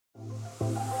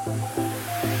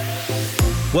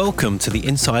Welcome to the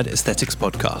Inside Aesthetics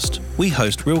podcast. We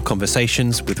host real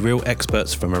conversations with real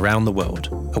experts from around the world.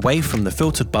 Away from the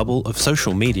filtered bubble of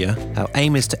social media, our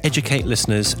aim is to educate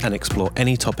listeners and explore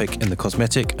any topic in the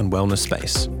cosmetic and wellness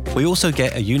space. We also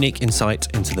get a unique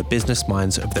insight into the business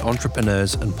minds of the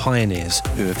entrepreneurs and pioneers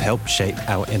who have helped shape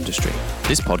our industry.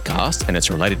 This podcast and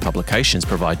its related publications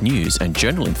provide news and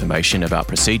journal information about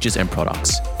procedures and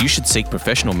products. You should seek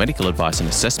professional medical advice and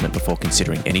assessment before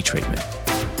considering any treatment.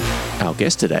 Our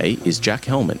guest today is Jack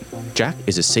Hellman. Jack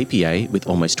is a CPA with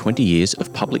almost 20 years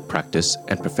of public practice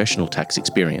and professional tax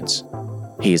experience.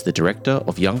 He is the director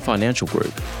of Young Financial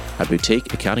Group, a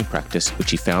boutique accounting practice which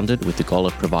he founded with the goal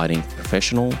of providing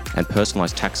professional and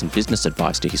personalised tax and business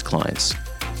advice to his clients.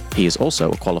 He is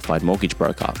also a qualified mortgage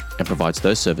broker and provides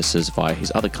those services via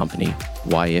his other company,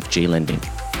 YFG Lending.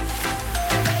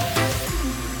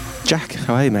 Jack,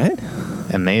 how are you, mate?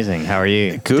 Amazing. How are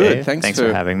you? Good. Dave? Thanks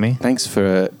for having me. Thanks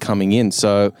for coming in.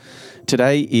 So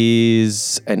today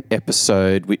is an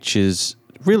episode which is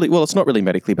really, well, it's not really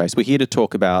medically based. We're here to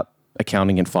talk about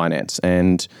accounting and finance.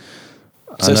 And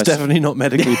so it's definitely not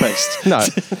medically based. No,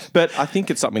 but I think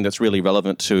it's something that's really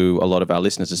relevant to a lot of our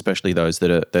listeners, especially those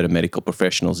that are medical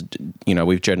professionals. You know,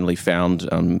 we've generally found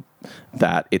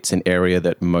that it's an area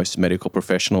that most medical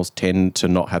professionals tend to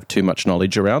not have too much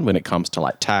knowledge around when it comes to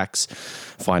like tax,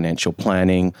 financial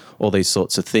planning, all these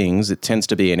sorts of things. It tends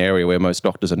to be an area where most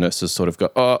doctors and nurses sort of go,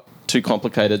 oh, too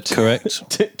complicated. Correct.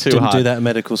 Too Didn't hard. do that in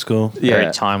medical school. Yeah.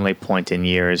 Very timely point in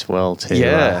year as well to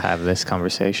have this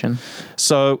conversation.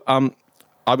 So,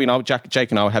 I mean,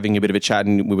 Jake and I were having a bit of a chat,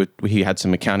 and he had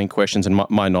some accounting questions, and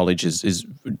my knowledge is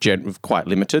quite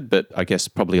limited, but I guess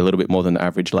probably a little bit more than the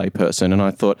average lay person. And I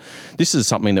thought this is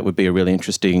something that would be a really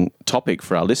interesting topic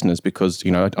for our listeners because,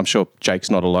 you know, I'm sure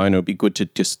Jake's not alone. It would be good to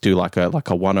just do like a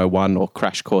 101 or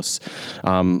crash course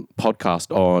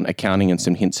podcast on accounting and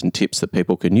some hints and tips that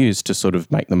people can use to sort of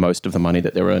make the most of the money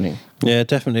that they're earning. Yeah,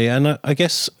 definitely. And I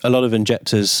guess a lot of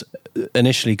injectors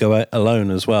initially go out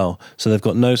alone as well. So they've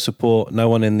got no support, no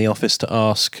one in the office to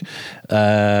ask.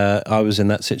 I was in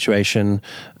that situation,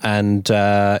 and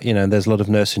you know, there's a lot of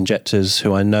nurse injectors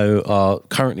who I know are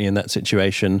currently in that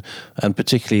situation, and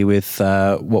particularly with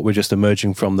what we're just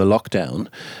emerging from the lockdown,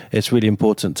 it's really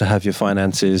important to have your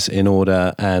finances in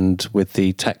order, and with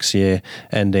the tax year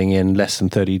ending in less than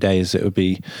 30 days, it would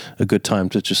be a good time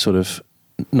to just sort of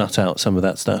nut out some of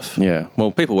that stuff. Yeah,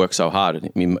 well, people work so hard.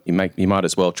 You might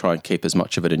as well try and keep as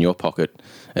much of it in your pocket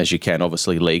as you can.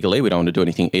 Obviously, legally, we don't want to do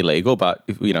anything illegal, but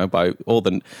you know, by all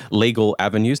the legal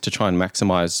avenues to try and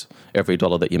maximise every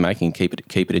dollar that you're making, keep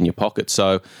it in your pocket.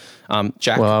 So,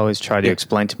 Jack. Well, I always try to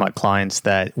explain to my clients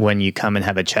that when you come and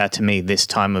have a chat to me this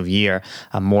time of year,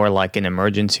 I'm more like an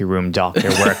emergency room doctor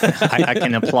where I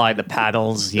can apply the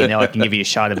paddles, you know, I can give you a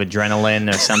shot of adrenaline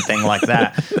or something like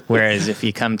that. Whereas if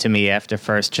you come to me after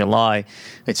 1st July,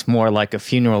 it's more like a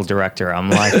funeral director. I'm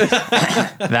like,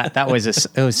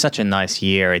 it was such a nice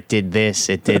year. It did this,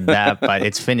 it did that, but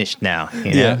it's finished now,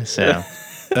 you know? Yeah. So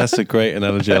that's a great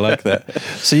analogy. I like that.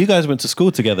 So you guys went to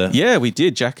school together? Yeah, we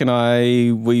did. Jack and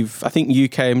I think you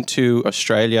came to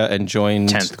Australia and joined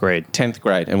 10th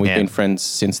grade, and we've been friends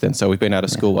since then. So we've been out of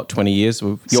school 20 years.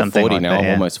 You're Something 40 like now. that,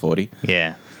 I'm almost 40.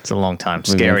 Yeah, it's a long time.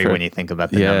 Scary when you think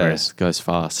about the numbers. It goes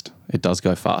fast. It does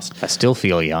go fast. I still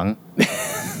feel young.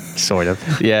 Sort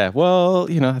of. Yeah, well,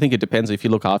 you know, I think it depends. If you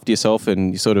look after yourself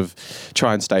and you sort of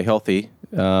try and stay healthy,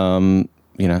 you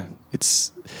know,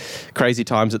 it's crazy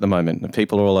times at the moment. And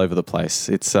people are all over the place.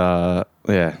 It's,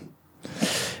 yeah.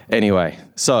 Anyway,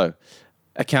 so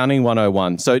Accounting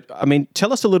 101. So, I mean,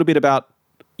 tell us a little bit about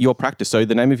your practice. So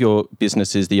the name of your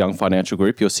business is the Young Financial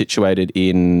Group. You're situated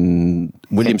in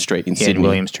William Street in Sydney. In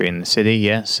William Street in the city,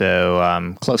 yeah.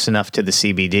 So close enough to the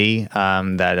CBD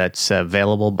that it's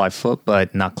available by foot,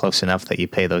 but not close enough that you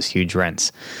pay those huge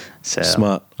rents. So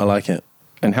Smart. I like it.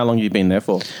 And how long have you been there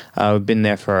for? I've been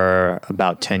there for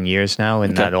about 10 years now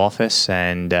in that office,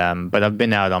 and but I've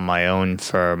been out on my own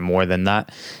for more than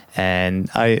that. And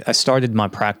I started my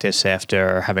practice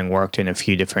after having worked in a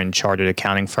few different chartered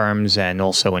accounting firms and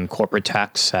also in corporate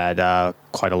tax at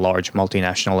quite a large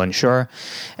multinational insurer.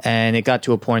 And it got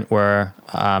to a point where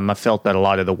I felt that a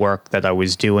lot of the work that I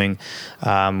was doing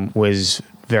was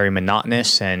very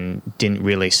monotonous and didn't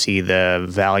really see the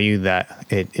value that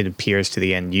it appears to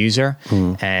the end user.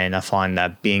 And I find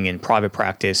that being in private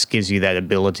practice gives you that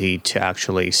ability to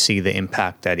actually see the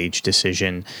impact that each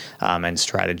decision and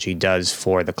strategy does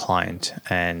for the client.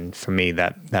 And for me,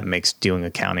 that makes doing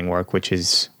accounting work, which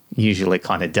is usually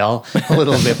kind of dull, a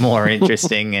little bit more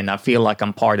interesting. And I feel like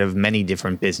I'm part of many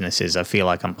different businesses. I feel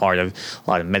like I'm part of a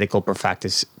lot of medical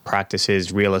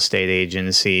practices, real estate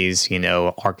agencies,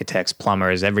 architects,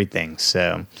 plumbers, everything.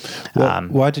 So,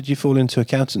 why did you fall into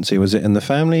accountancy? Was it in the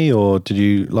family, or did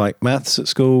you like maths at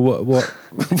school? What?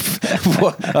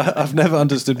 I've never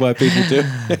understood why people do.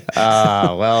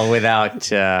 Well,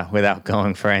 without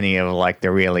going for any of like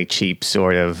the really cheap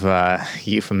sort of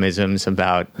euphemisms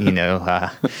about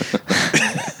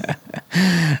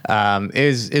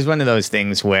is one of those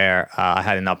things where I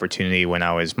had an opportunity when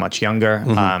I was much younger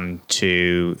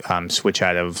to switch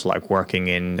out of like working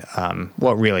in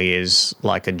what really is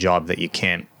like a job that you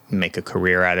can't make a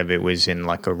career out of. It was in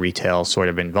like a retail sort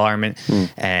of environment,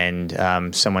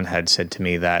 and someone had said to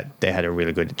me that they had a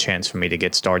really good chance for me to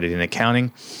get started in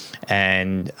accounting.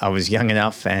 And I was young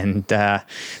enough, and that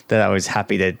I was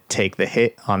happy to take the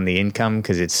hit on the income,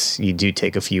 because you do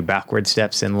take a few backward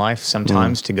steps in life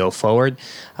sometimes to go forward.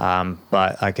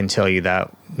 But I can tell you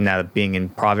that now that being in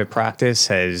private practice,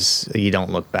 you don't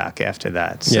look back after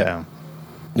that. So yeah.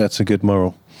 That's a good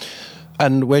moral.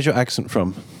 And where's your accent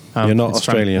from? You're not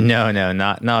Australian. No,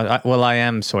 not. Well, I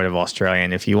am sort of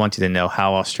Australian. If you wanted to know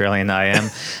how Australian I am,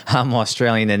 I'm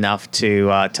Australian enough to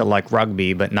like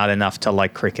rugby, but not enough to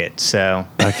like cricket. So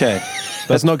okay,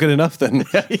 that's not good enough then.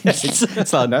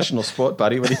 It's our national sport,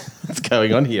 buddy. What's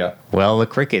going on here? Well, the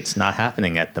cricket's not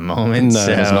happening at the moment. No, so,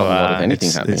 there's not a lot of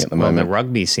anything happening at the moment. Well, the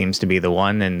rugby seems to be the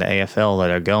one, and the AFL that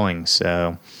are going.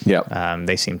 So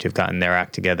they seem to have gotten their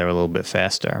act together a little bit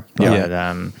faster.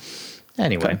 But,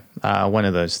 anyway, one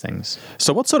of those things.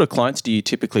 So what sort of clients do you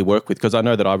typically work with? Because I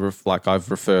know that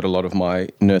I've referred a lot of my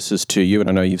nurses to you, and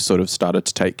I know you've sort of started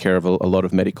to take care of a lot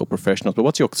of medical professionals. But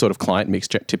what's your sort of client mix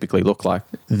typically look like?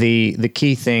 The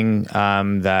key thing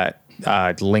that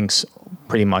links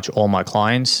pretty much all my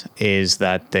clients is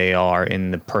that they are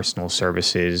in the personal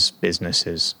services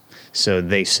businesses. So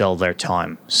they sell their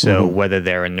time. So whether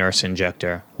they're a nurse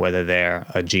injector, whether they're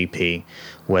a GP,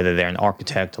 whether they're an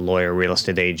architect, a lawyer, real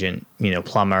estate agent,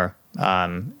 plumber,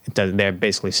 they're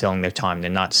basically selling their time. They're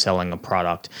not selling a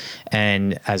product.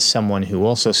 And as someone who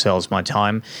also sells my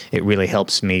time, it really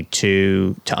helps me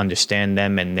to understand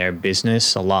them and their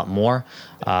business a lot more.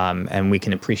 And we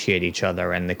can appreciate each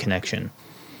other and the connection.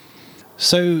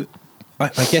 So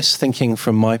I guess thinking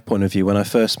from my point of view, when I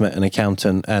first met an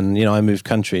accountant, and I moved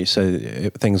country, so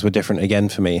things were different again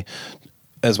for me,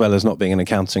 as well as not being an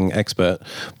accounting expert.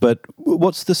 But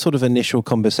what's the sort of initial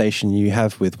conversation you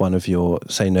have with one of your,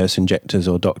 say, nurse injectors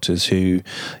or doctors who,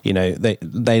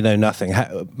 they know nothing?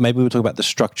 Maybe we'll talk about the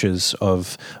structures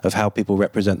of how people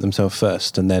represent themselves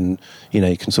first, and then,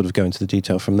 you can sort of go into the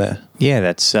detail from there. Yeah,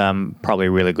 that's probably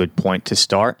a really good point to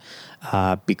start.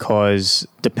 Because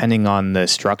depending on the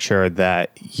structure that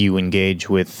you engage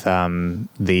with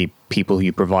the people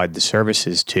you provide the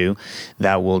services to,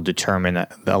 that will determine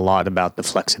a lot about the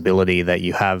flexibility that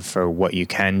you have for what you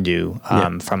can do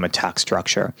from a tax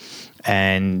structure.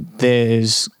 And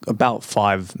there's about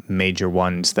 5 major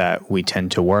ones that we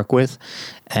tend to work with.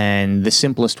 And the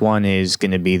simplest one is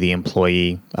going to be the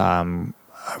employee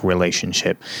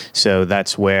relationship. So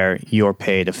that's where you're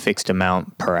paid a fixed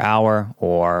amount per hour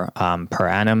or per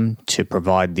annum to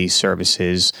provide these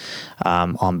services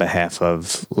on behalf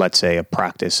of, let's say, a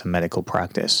medical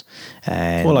practice.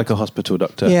 And or like a hospital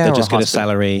doctor. Yeah, they just get a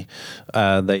salary.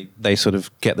 They sort of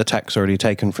get the tax already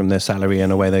taken from their salary,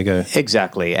 and away they go.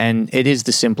 Exactly. And it is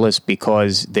the simplest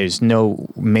because there's no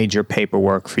major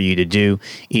paperwork for you to do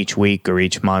each week or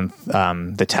each month.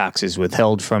 The tax is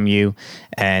withheld from you,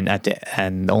 and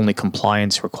the only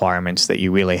compliance requirements that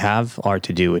you really have are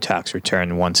to do a tax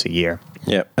return once a year.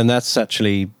 Yeah, and that's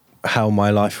actually how my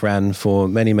life ran for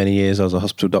many, many years. I was a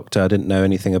hospital doctor. I didn't know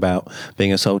anything about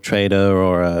being a sole trader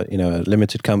or a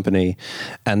limited company.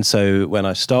 And so when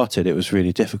I started, it was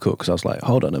really difficult because I was like,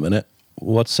 hold on a minute.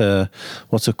 What's a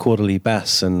quarterly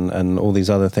BAS and all these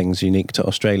other things unique to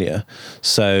Australia?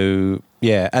 So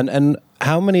yeah, and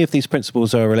how many of these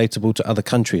principles are relatable to other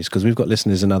countries? Because we've got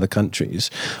listeners in other countries.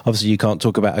 Obviously, you can't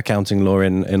talk about accounting law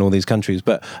in all these countries,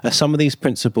 but are some of these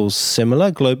principles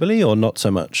similar globally or not so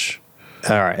much?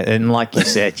 All right. And like you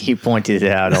said, you pointed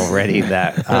out already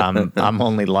that I'm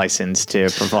only licensed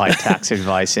to provide tax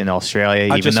advice in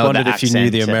Australia. I just wondered if you knew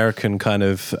the American kind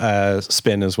of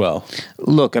spin as well.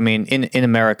 Look, I mean, in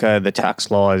America, the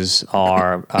tax laws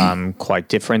are quite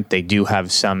different. They do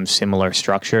have some similar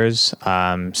structures.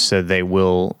 So they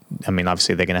will,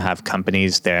 obviously they're going to have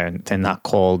companies. They're not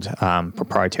called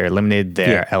proprietary limited.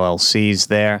 They're LLCs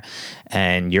there.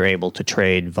 and you're able to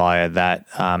trade via that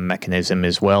mechanism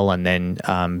as well, and then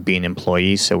be an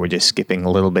employee. So we're just skipping a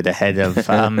little bit ahead of.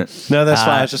 No, that's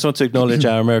fine. I just want to acknowledge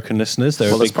our American listeners.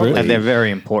 They're a big group. And they're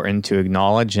very important to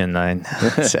acknowledge, and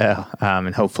so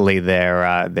and hopefully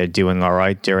they're doing all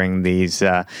right during these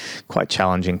quite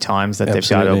challenging times that they've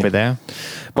got over there.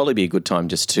 Probably be a good time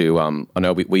just to, I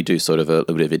know we do sort of a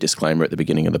little bit of a disclaimer at the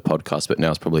beginning of the podcast, but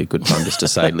now is probably a good time just to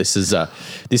say this is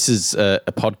a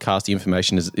podcast. The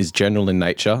information is general in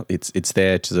nature. It's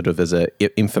there to sort of as a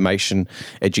information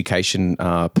education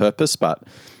purpose, but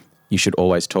you should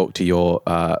always talk to your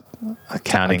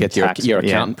accounting, your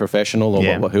accountant professional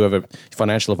or whoever,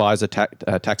 financial advisor,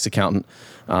 tax accountant,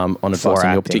 on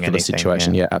advising your particular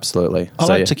situation. Yeah, absolutely. I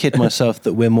like to kid myself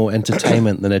that we're more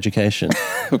entertainment than education.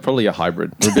 We're probably a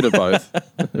hybrid. We're a bit of both.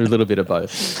 We're a little bit of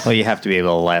both. Well, you have to be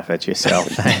able to laugh at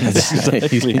yourself and at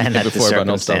the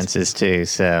circumstances too.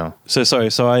 So sorry.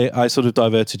 So I sort of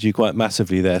diverted you quite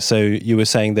massively there. So you were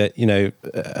saying that, you know,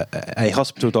 a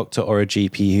hospital doctor or a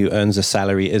GP who earns a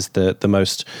salary is the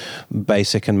most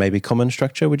basic and maybe common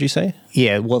structure, would you say?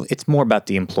 Yeah, well, it's more about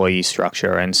the employee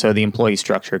structure. And so the employee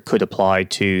structure could apply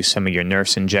to some of your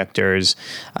nurse injectors.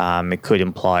 It could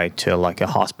apply to like a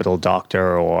hospital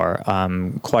doctor or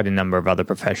quite a number of other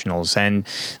professionals. And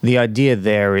the idea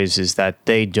there is that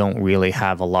they don't really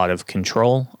have a lot of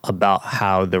control about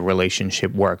how the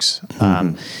relationship works.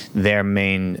 Their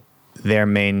main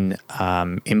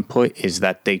input is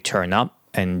that they turn up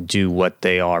and do what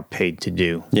they are paid to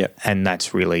do. Yeah. And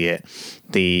that's really it.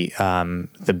 The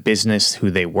business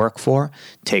who they work for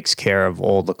takes care of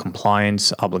all the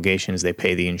compliance obligations. They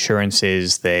pay the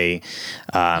insurances, they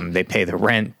pay the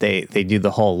rent, they do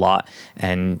the whole lot.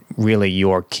 And really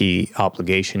your key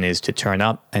obligation is to turn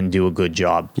up and do a good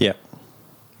job. Yeah.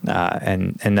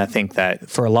 And I think that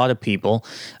for a lot of people,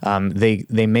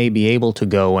 they may be able to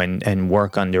go and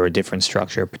work under a different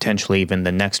structure, potentially even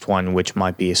the next one, which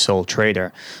might be a sole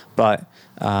trader, but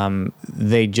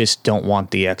they just don't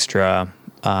want the extra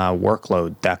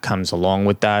workload that comes along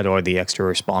with that or the extra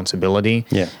responsibility.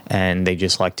 Yeah. And they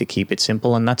just like to keep it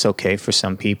simple, and that's okay for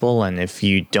some people. And if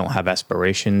you don't have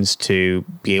aspirations to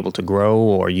be able to grow,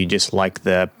 or you just like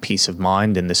the peace of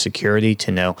mind and the security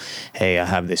to know, hey, I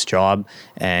have this job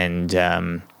and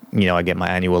I get my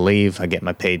annual leave, I get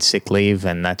my paid sick leave,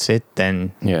 and that's it,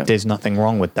 then there's nothing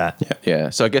wrong with that. Yeah.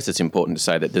 So I guess it's important to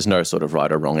say that there's no sort of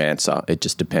right or wrong answer. It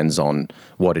just depends on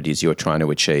what it is you're trying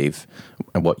to achieve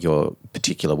and what your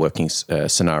particular working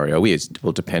scenario is. It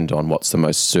will depend on what's the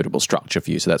most suitable structure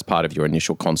for you. So that's part of your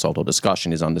initial consult or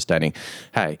discussion, is understanding,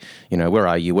 hey, where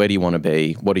are you? Where do you want to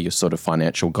be? What are your sort of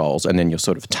financial goals? And then you're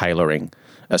sort of tailoring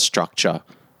a structure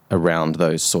around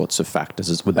those sorts of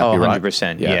factors. Would that be right?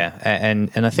 100%, yeah.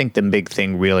 And I think the big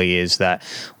thing really is that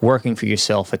working for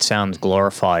yourself, it sounds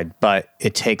glorified, but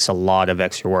it takes a lot of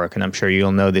extra work. And I'm sure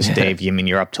you'll know this, Dave.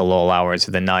 You're up till all hours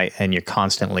of the night and you're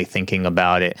constantly thinking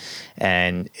about it.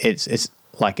 And it's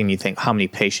like, and you think, how many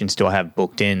patients do I have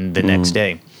booked in the next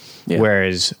day? Yeah.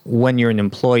 Whereas when you're an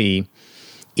employee,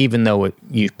 even though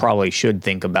you probably should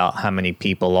think about how many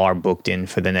people are booked in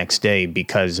for the next day,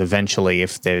 because eventually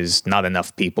if there's not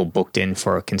enough people booked in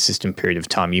for a consistent period of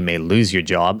time, you may lose your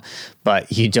job.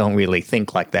 But you don't really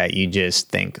think like that. You just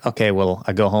think, okay, well,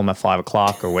 I go home at 5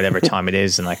 o'clock or whatever time it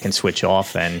is and I can switch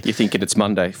off. And you're thinking it's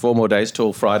Monday, 4 more days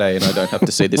till Friday, and I don't have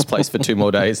to see this place for 2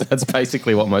 more days. That's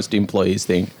basically what most employees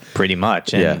think. Pretty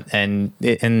much. And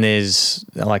there's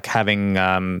like having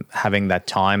that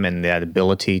time and that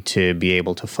ability to be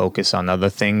able to focus on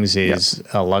other things is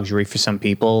a luxury for some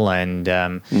people. And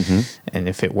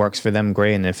if it works for them,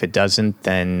 great. And if it doesn't,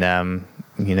 then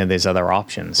there's other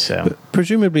options. So but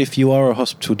presumably, if you are a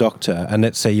hospital doctor and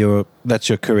let's say that's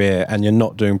your career and you're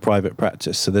not doing private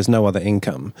practice, so there's no other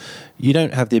income, you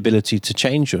don't have the ability to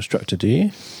change your structure, do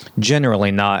you?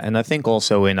 Generally not. And I think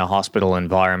also in a hospital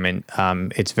environment,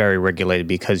 it's very regulated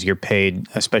because you're paid,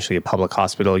 especially a public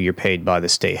hospital, you're paid by the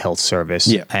state health service.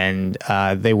 Yeah. And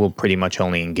they will pretty much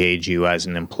only engage you as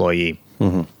an employee.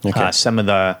 Mm-hmm. Okay. Some of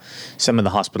the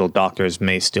hospital doctors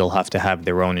may still have to have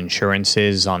their own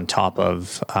insurances on top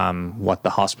of what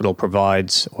the hospital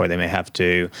provides, or they may have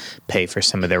to pay for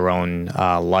some of their own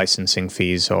licensing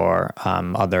fees or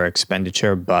other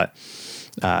expenditure. But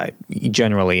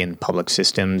generally in public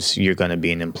systems, you're going to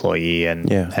be an employee, and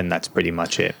that's pretty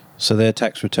much it. So their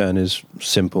tax return is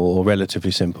simple or relatively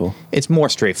simple? It's more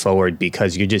straightforward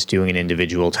because you're just doing an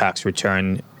individual tax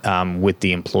return with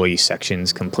the employee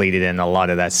sections completed, and a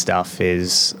lot of that stuff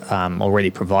is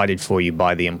already provided for you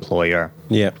by the employer.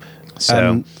 Yeah.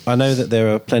 So I know that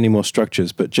there are plenty more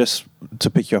structures, but just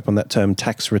to pick you up on that term,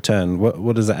 tax return,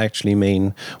 what does that actually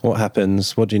mean? What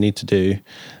happens? What do you need to do?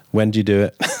 When do you do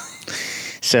it?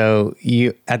 So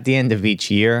you, at the end of each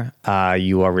year,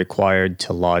 you are required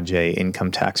to lodge a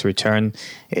income tax return.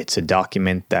 It's a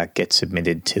document that gets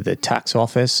submitted to the tax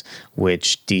office,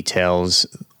 which details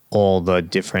all the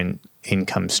different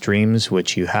income streams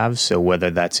which you have. So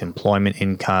whether that's employment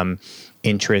income,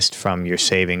 interest from your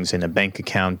savings in a bank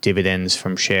account, dividends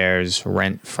from shares,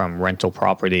 rent from rental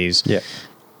properties,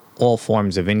 all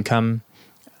forms of income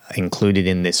included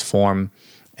in this form,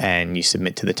 and you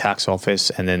submit to the tax office,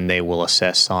 and then they will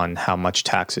assess on how much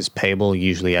tax is payable.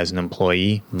 Usually as an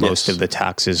employee, most of the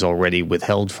tax is already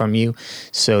withheld from you.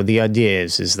 So the idea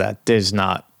is that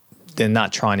they're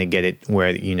not trying to get it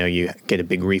where, you get a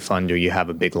big refund or you have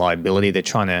a big liability. They're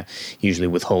trying to usually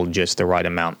withhold just the right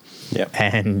amount.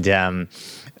 And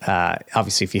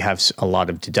obviously, if you have a lot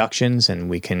of deductions,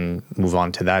 and we can move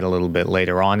on to that a little bit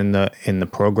later on in the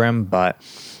program, but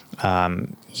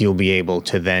you'll be able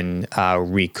to then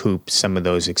recoup some of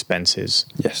those expenses.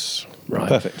 Yes. Right.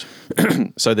 Perfect.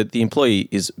 So that the employee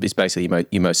is basically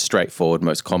your most straightforward,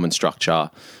 most common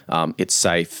structure. It's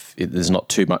safe. There's not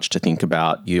too much to think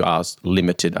about. You are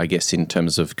limited, I guess, in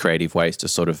terms of creative ways to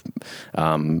sort of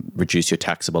reduce your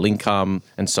taxable income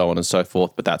and so on and so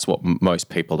forth. But that's what most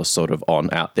people are sort of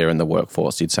on out there in the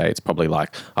workforce. You'd say it's probably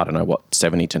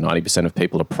 70 to 90% of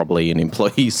people are probably in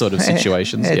employee sort of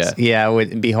situations. Yeah, it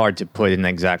would be hard to put an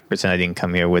exact percent. I didn't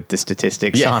come here with the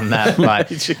statistics on that. But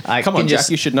come on, Jack,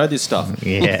 you should know this stuff.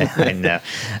 Yeah, I know.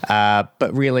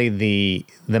 But really,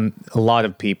 a lot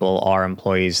of people are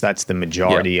employees. That's the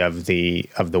majority of the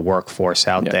workforce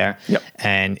out there.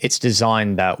 And it's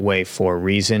designed that way for a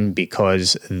reason,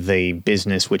 because the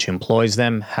business which employs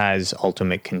them has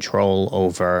ultimate control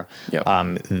over,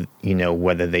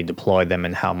 whether they deploy them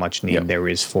and how much need there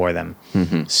is for them.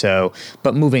 So,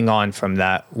 but moving on from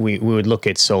that, we would look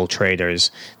at sole traders.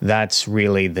 That's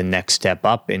really the next step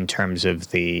up in terms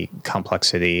of the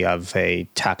complexity of a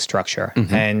tax structure.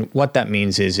 And what that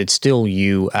means is it's still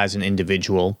you as an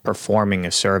individual performing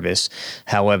a service.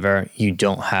 However, you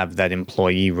don't have that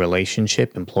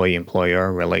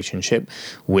employee-employer relationship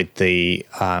with the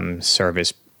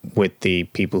service, with the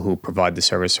people who provide the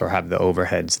service or have the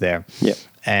overheads there.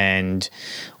 And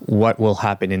what will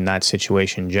happen in that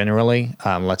situation generally,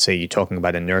 let's say you're talking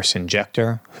about a nurse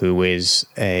injector who is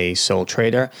a sole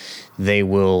trader, they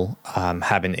will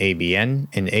have an ABN.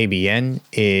 An ABN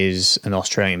is an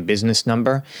Australian business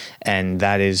number, and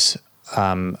that is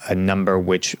a number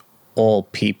which all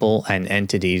people and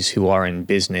entities who are in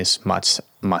business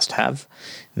must have.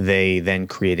 They then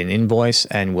create an invoice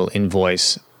and will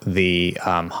invoice the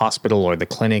hospital or the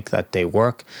clinic that they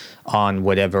work on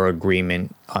whatever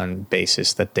agreement on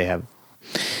basis that they have.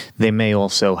 They may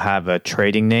also have a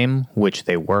trading name which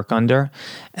they work under,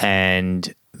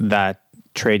 and that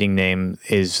trading name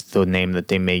is the name that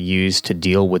they may use to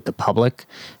deal with the public.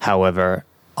 However,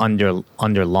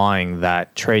 underlying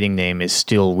that trading name is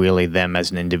still really them as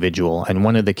an individual. And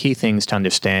one of the key things to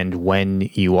understand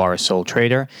when you are a sole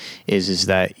trader is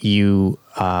that you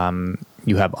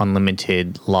have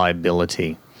unlimited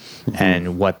liability.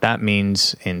 And what that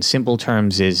means in simple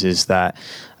terms is that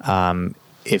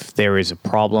if there is a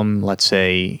problem, let's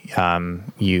say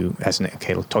let's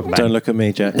talk about. Don't look at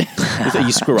me, Jack.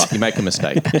 You screw up, you make a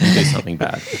mistake, you do something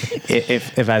bad.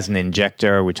 If as an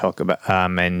injector, we talk about,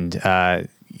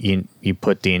 you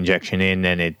put the injection in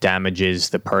and it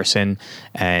damages the person,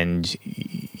 and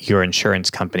your insurance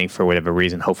company, for whatever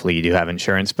reason, hopefully you do have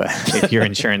insurance, but if your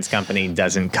insurance company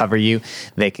doesn't cover you,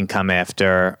 they can come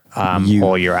after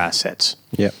all your assets.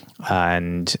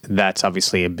 And that's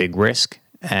obviously a big risk.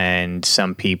 And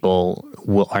some people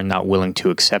are not willing to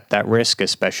accept that risk,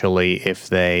 especially if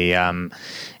they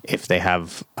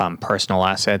have personal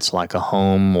assets like a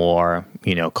home or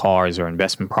cars or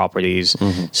investment properties.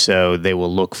 So they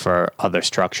will look for other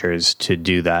structures to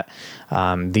do that.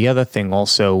 The other thing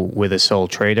also with a sole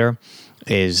trader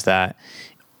is that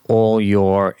all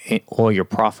your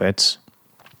profits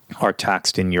are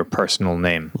taxed in your personal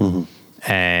name.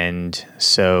 And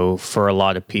so for a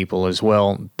lot of people as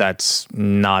well, that's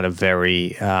not a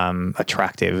very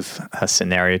attractive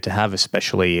scenario to have,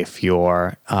 especially if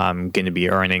you're going to be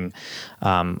earning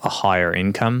a higher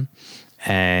income,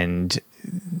 and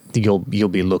you'll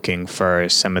be looking for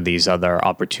some of these other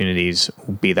opportunities,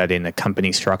 be that in a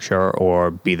company structure or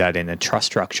be that in a trust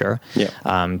structure,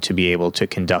 to be able to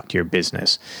conduct your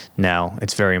business. Now,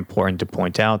 it's very important to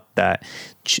point out that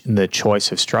the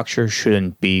choice of structure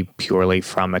shouldn't be purely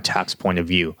from a tax point of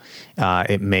view.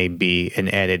 It may be an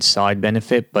added side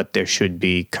benefit, but there should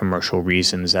be commercial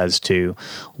reasons as to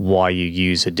why you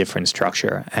use a different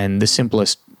structure. And the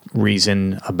simplest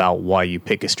reason about why you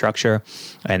pick a structure,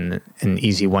 and an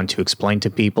easy one to explain to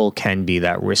people can be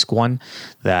that risk one,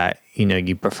 that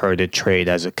you prefer to trade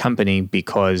as a company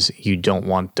because you don't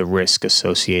want the risk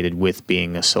associated with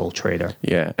being a sole trader.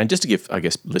 Yeah, and just to give, I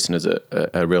guess, listeners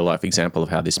a real life example of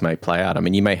how this may play out. I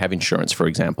mean, you may have insurance, for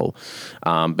example,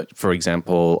 but for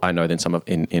example, I know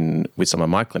that with some of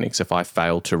my clinics, if I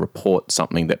fail to report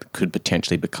something that could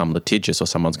potentially become litigious or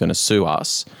someone's going to sue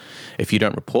us, if you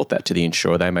don't report that to the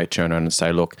insurer, they may turn around and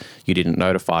say, look, you didn't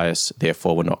notify us,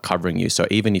 therefore we're not covering you. So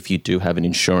even if you do have an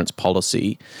insurance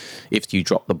policy, if you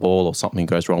drop the ball or something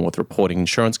goes wrong with reporting,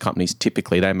 insurance companies,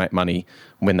 typically they make money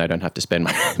when they don't have to spend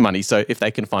money. So if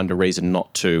they can find a reason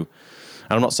not to,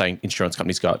 and I'm not saying insurance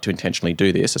companies go out to intentionally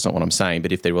do this, that's not what I'm saying,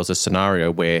 but if there was a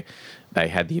scenario where they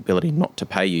had the ability not to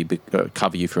pay you,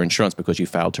 cover you for insurance because you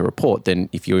failed to report, then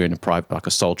if you're in a private, like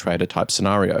a sole trader type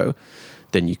scenario,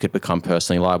 then you could become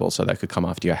personally liable. So they could come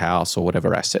after your house or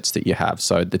whatever assets that you have.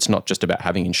 So it's not just about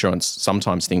having insurance.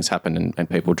 Sometimes things happen and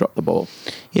people drop the ball.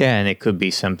 Yeah, and it could be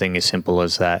something as simple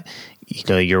as that.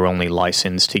 You're only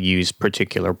licensed to use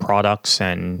particular products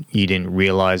and you didn't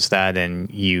realize that,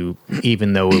 and you,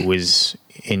 even though it was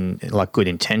in like good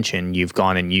intention, you've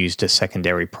gone and used a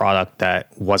secondary product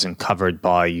that wasn't covered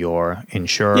by your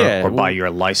insurer by your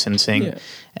licensing,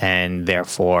 and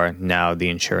therefore now the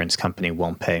insurance company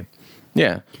won't pay.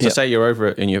 Yeah. So say you're over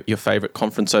in your favorite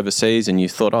conference overseas and you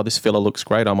thought, oh, this filler looks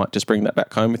great, I might just bring that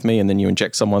back home with me, and then you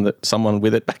inject someone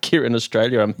with it back here in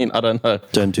Australia. I mean, I don't know.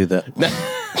 Don't do that.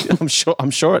 I'm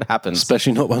sure it happens.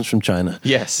 Especially not ones from China.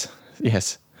 Yes.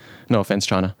 No offense,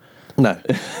 China. No.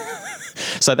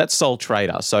 So that's sole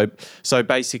trader. So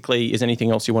basically, is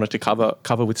anything else you wanted to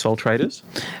cover with sole traders?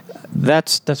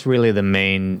 That's really the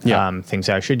main things.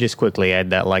 I should just quickly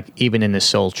add that, like, even in the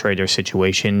sole trader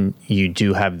situation, you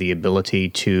do have the ability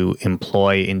to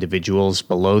employ individuals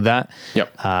below that.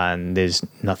 Yep. And there's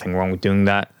nothing wrong with doing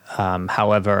that.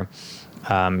 However,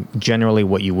 generally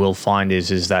what you will find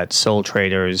is that sole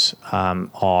traders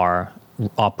are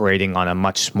operating on a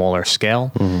much smaller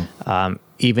scale. Mm-hmm.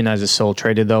 Even as a sole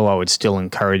trader, though, I would still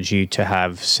encourage you to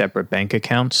have separate bank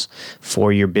accounts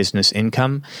for your business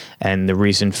income. And the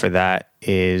reason for that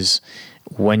is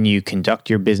when you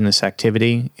conduct your business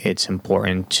activity, it's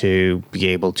important to be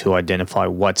able to identify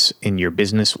what's in your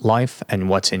business life and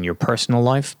what's in your personal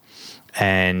life.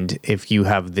 And if you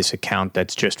have this account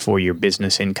that's just for your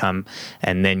business income,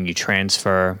 and then you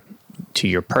transfer to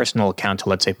your personal account to,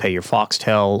 let's say, pay your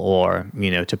Foxtel or,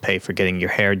 to pay for getting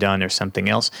your hair done or something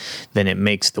else, then it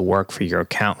makes the work for your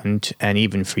accountant and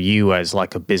even for you as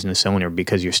like a business owner,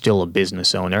 because you're still a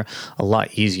business owner, a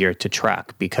lot easier to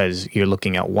track, because you're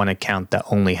looking at one account that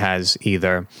only has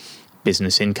either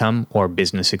business income or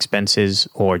business expenses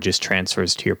or just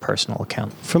transfers to your personal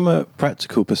account. From a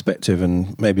practical perspective,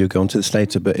 and maybe we'll go on to this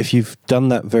later, but if you've done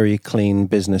that very clean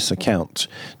business account,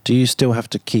 do you still have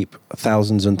to keep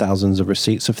thousands and thousands of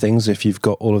receipts of things if you've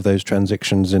got all of those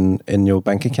transactions in your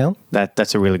bank account?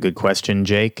 That's a really good question,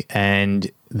 Jake. And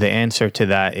the answer to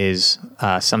that is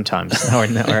sometimes.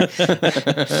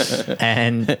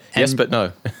 And yes, but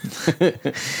no.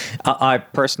 I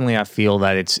personally feel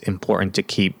that it's important to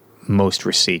keep most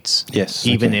receipts. Yes.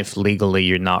 Even if legally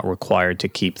you're not required to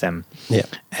keep them. Yeah.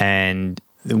 And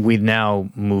we now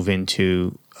move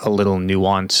into a little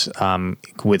nuance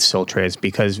with sole traders,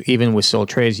 because even with sole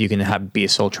traders, you can be a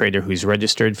sole trader who's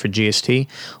registered for GST,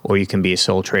 or you can be a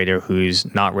sole trader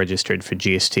who's not registered for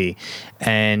GST.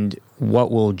 And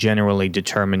what will generally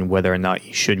determine whether or not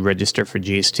you should register for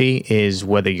GST is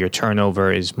whether your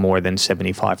turnover is more than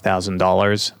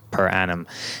 $75,000 per annum.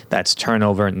 That's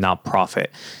turnover, not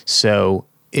profit. So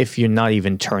if you're not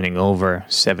even turning over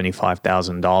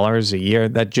 $75,000 a year,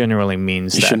 that generally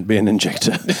means you shouldn't be an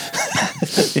injector.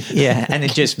 Yeah, and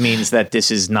it just means that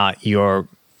this is not your.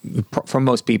 For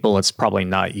most people, it's probably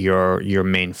not your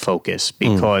main focus,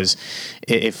 because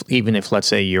if let's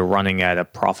say you're running at a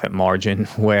profit margin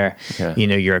where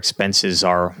your expenses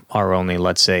are only,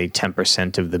 let's say,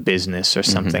 10% of the business or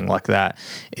something like that,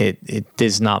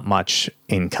 there's not much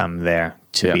income there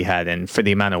to be had. And for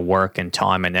the amount of work and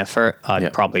time and effort,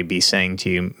 I'd probably be saying to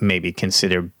you, maybe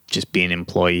consider just being an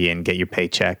employee and get your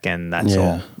paycheck, and that's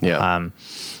all. Yeah.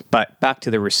 But back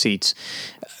to the receipts,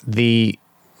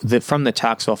 from the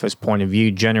tax office point of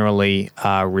view, generally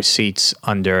receipts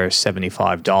under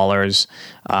 $75,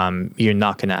 you're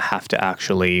not going to have to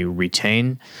actually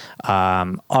retain.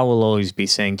 I will always be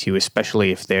saying to you,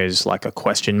 especially if there's like a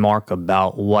question mark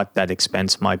about what that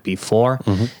expense might be for,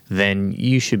 then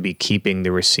you should be keeping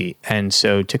the receipt. And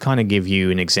so to kind of give you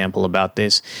an example about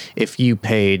this, if you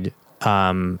paid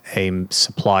a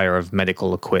supplier of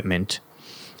medical equipment,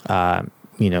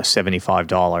 $75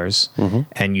 dollars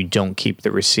and you don't keep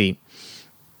the receipt,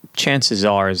 chances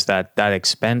are is that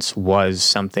expense was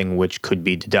something which could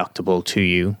be deductible to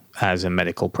you as a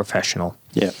medical professional.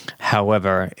 Yeah.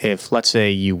 However, if let's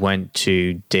say you went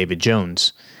to David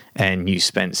Jones and you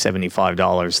spent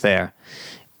 $75 there,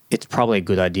 it's probably a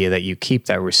good idea that you keep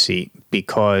that receipt,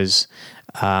 because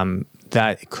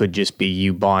that could just be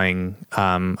you buying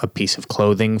a piece of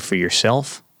clothing for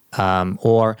yourself.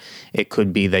 Or it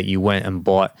could be that you went and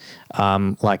bought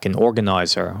like an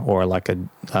organizer or like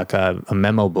a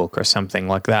memo book or something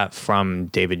like that from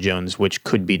David Jones, which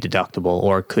could be deductible,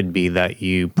 or it could be that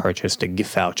you purchased a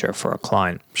gift voucher for a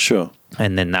client. Sure.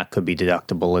 And then that could be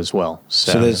deductible as well.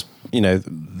 So there's,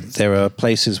 there are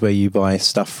places where you buy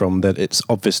stuff from that it's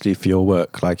obviously for your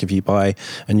work. Like if you buy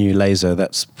a new laser,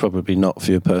 that's probably not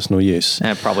for your personal use.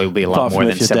 That probably would be a lot more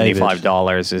than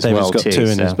 $75 as David's well, got too. two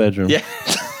in his bedroom. Yeah.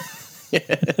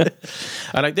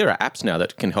 And there are apps now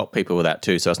that can help people with that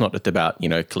too. So it's not just about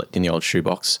collecting the old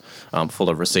shoebox full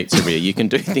of receipts every year. You can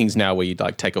do things now where you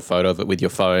take a photo of it with your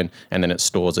phone, and then it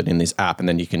stores it in this app, and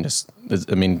then you can just.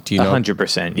 I mean, do you know?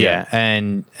 100%, yeah.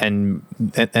 And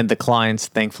the clients,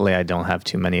 thankfully, I don't have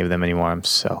too many of them anymore. I'm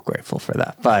so grateful for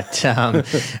that. But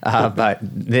but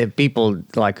the people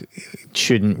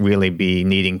shouldn't really be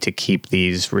needing to keep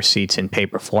these receipts in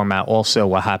paper format. Also,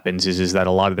 what happens is that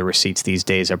a lot of the receipts these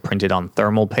days are printed on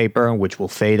thermal paper, which will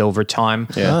fade over time.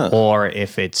 Yeah. Or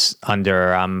if it's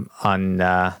under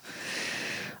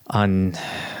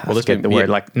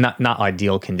not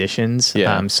ideal conditions.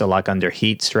 Yeah. So like under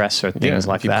heat stress or things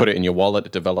like that. If you put it in your wallet,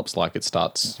 it develops like it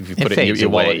starts. If you put it in fades your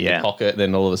away, wallet, in your pocket,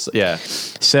 then all of a sudden, yeah.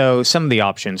 So some of the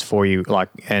options for you,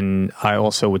 and I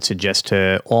also would suggest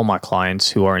to all my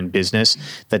clients who are in business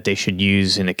that they should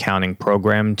use an accounting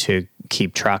program to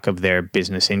keep track of their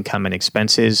business income and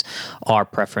expenses. Our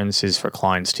preference is for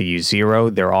clients to use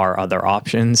Xero. There are other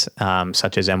options,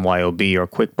 such as MYOB or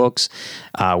QuickBooks.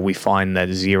 We find that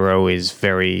Xero is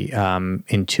very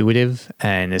intuitive,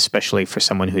 and especially for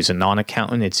someone who's a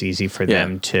non-accountant, it's easy for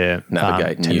them to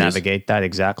navigate that,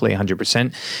 exactly,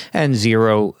 100%. And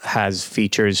Xero has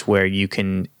features where you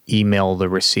can email the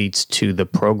receipts to the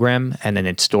program, and then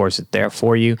it stores it there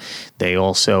for you. They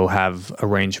also have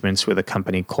arrangements with a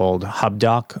company called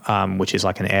HubDoc, which is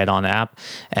like an add-on app,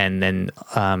 and then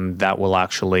that will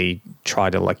actually try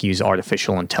to use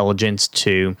artificial intelligence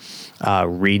to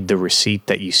read the receipt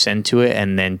that you send to it,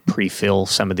 and then pre-fill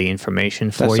some of the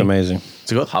information for you. That's amazing.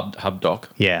 So you got HubDoc.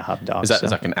 Yeah, HubDoc. Is that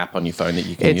like an app on your phone that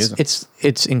you can use?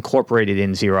 It's incorporated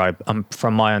in Xero.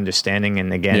 From my understanding,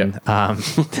 and again,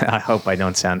 I hope I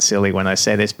don't sound silly when I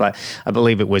say this, but I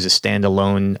believe it was a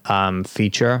standalone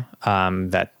feature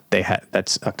that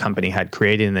that's a company had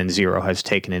created, and then Xero has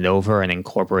taken it over and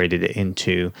incorporated it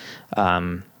into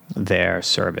their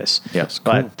service. Yes,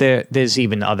 but there's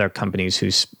even other companies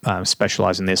who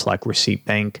specialize in this, like Receipt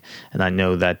Bank, and I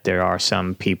know that there are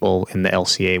some people in the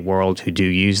LCA world who do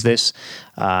use this,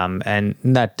 and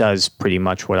that does pretty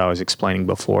much what I was explaining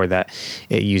before, that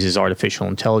it uses artificial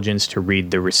intelligence to read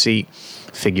the receipt,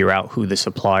 figure out who the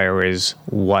supplier is,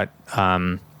 what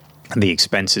the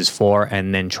expenses for,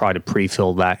 and then try to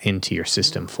pre-fill that into your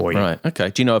system for you. Right. Okay.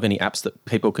 Do you know of any apps that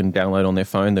people can download on their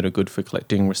phone that are good for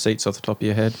collecting receipts off the top of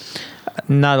your head?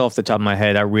 Not off the top of my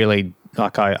head. I really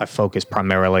I focus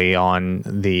primarily on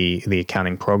the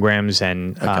accounting programs,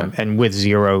 and with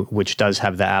Xero, which does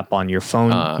have the app on your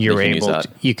phone,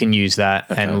 you can use that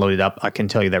and load it up. I can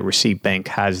tell you that Receipt Bank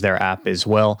has their app as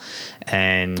well,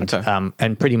 and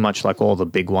pretty much like all the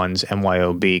big ones,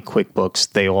 MYOB,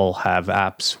 QuickBooks, they all have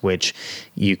apps which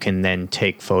you can then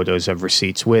take photos of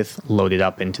receipts with, load it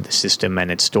up into the system,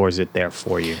 and it stores it there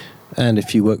for you. And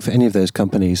if you work for any of those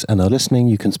companies and are listening,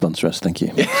 you can sponsor us. Thank you.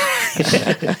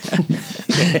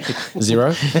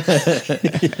 Xero.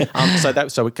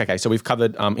 So we've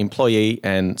covered employee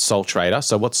and sole trader.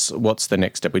 So what's the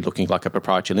next step? We're looking like a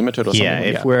proprietary limited or something?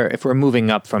 Yeah, if we're moving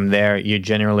up from there, you're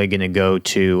generally going to go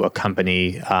to a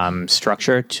company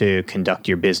structure to conduct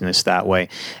your business that way.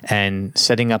 And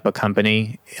setting up a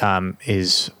company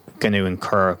is going to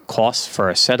incur costs for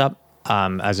a setup,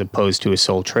 as opposed to a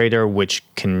sole trader, which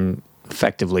can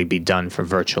effectively be done for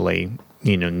virtually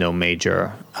no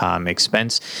major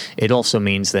expense. It also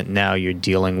means that now you're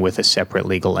dealing with a separate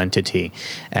legal entity,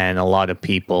 and a lot of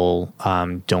people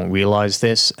don't realize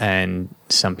this, and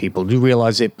some people do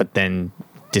realize it, but then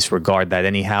disregard that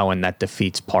anyhow, and that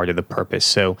defeats part of the purpose.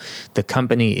 So the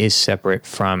company is separate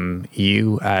from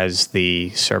you as the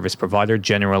service provider.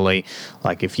 Generally,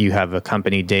 like if you have a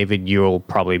company, David, you'll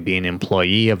probably be an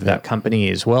employee of that company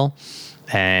as well.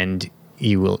 And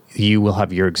you will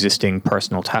have your existing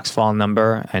personal tax file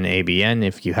number and ABN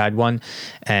if you had one,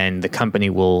 and the company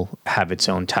will have its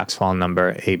own tax file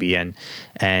number, ABN,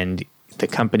 and the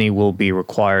company will be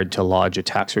required to lodge a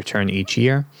tax return each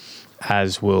year,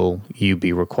 as will you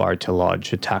be required to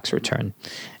lodge a tax return.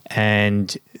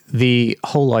 And the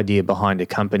whole idea behind a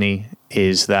company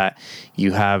is that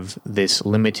you have this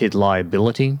limited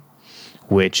liability,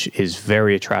 which is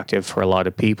very attractive for a lot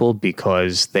of people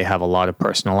because they have a lot of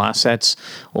personal assets,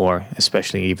 or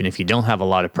especially even if you don't have a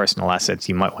lot of personal assets,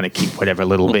 you might want to keep whatever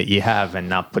little bit you have and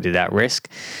not put it at risk.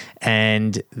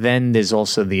 And then there's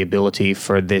also the ability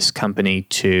for this company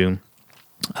to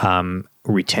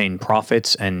retain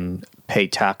profits and pay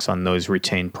tax on those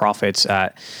retained profits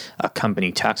at a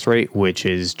company tax rate, which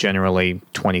is generally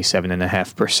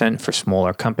 27.5% for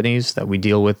smaller companies that we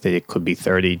deal with. It could be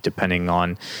 30% depending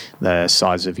on the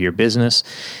size of your business.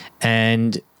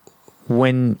 And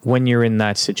when you're in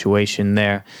that situation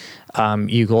there,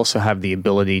 you also have the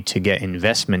ability to get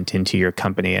investment into your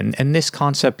company. And this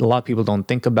concept, a lot of people don't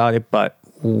think about it, but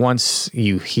once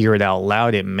you hear it out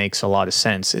loud, it makes a lot of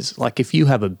sense. It's like if you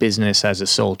have a business as a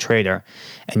sole trader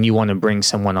and you want to bring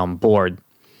someone on board,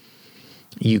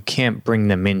 you can't bring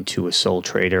them into a sole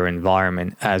trader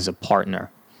environment as a partner.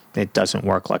 It doesn't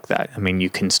work like that. I mean, you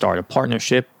can start a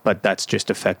partnership, but that's just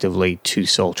effectively two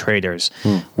sole traders.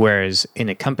 Whereas in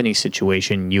a company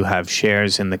situation, you have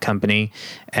shares in the company.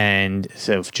 And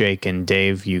so if Jake and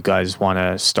Dave, you guys want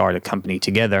to start a company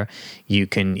together, you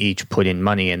can each put in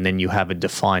money and then you have a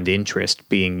defined interest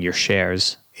being your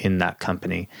shares in that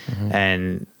company.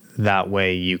 And that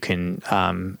way you can,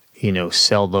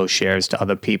 sell those shares to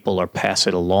other people or pass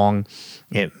it along.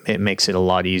 It makes it a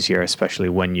lot easier, especially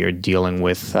when you're dealing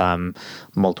with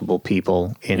multiple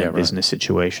people in a business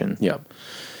situation. Yeah.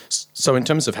 So in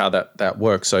terms of how that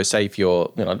works, so say if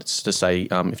you're, let's just say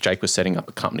if Jake was setting up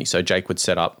a company, so Jake would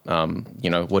set up,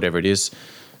 whatever it is,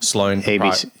 Sloan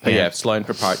Sloan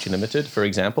Proprietary Limited, for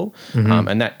example,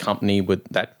 and that company would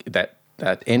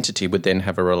that entity would then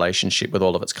have a relationship with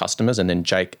all of its customers, and then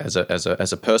Jake as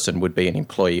a person would be an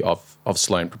employee of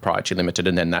Sloan Proprietary Limited,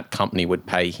 and then that company would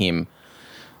pay him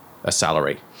a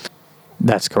salary.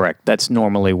 That's correct. That's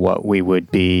normally what we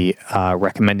would be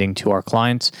recommending to our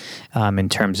clients in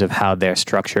terms of how they're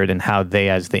structured and how they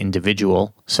as the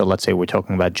individual, so let's say we're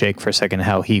talking about Jake for a second,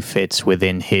 how he fits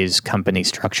within his company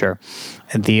structure.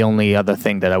 And the only other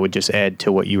thing that I would just add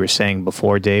to what you were saying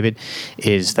before, David,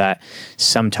 is that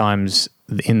sometimes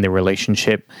in the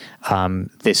relationship,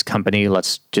 this company,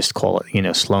 let's just call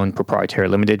it, Sloan Proprietary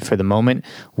Limited for the moment,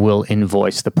 will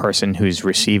invoice the person who's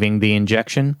receiving the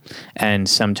injection, and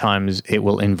sometimes it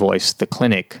will invoice the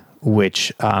clinic,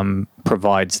 which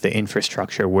provides the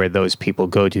infrastructure where those people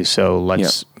go to. So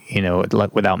let's,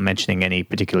 without mentioning any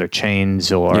particular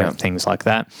chains or things like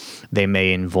that, they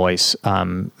may invoice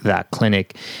that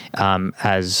clinic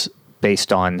as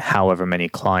based on however many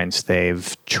clients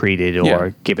they've treated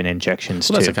or given injections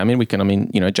to. That's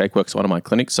okay. Jake works at one of my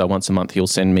clinics, so once a month he'll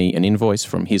send me an invoice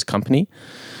from his company,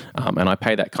 and I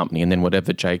pay that company, and then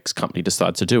whatever Jake's company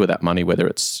decides to do with that money, whether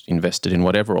it's invested in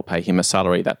whatever or pay him a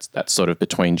salary, that's sort of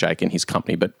between Jake and his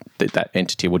company, but that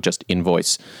entity will just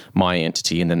invoice my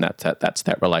entity, and then that's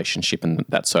that relationship, and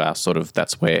that's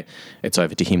where it's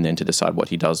over to him then to decide what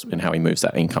he does and how he moves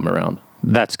that income around.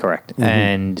 That's correct.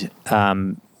 And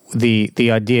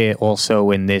the idea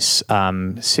also in this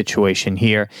situation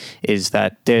here is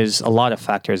that there's a lot of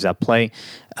factors at play.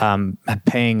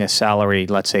 Paying a salary,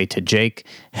 let's say, to Jake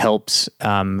helps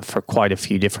for quite a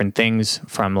few different things,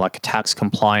 from like tax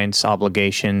compliance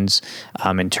obligations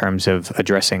in terms of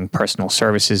addressing personal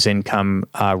services income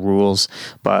rules,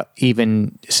 but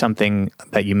even something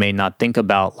that you may not think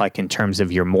about, like in terms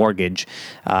of your mortgage.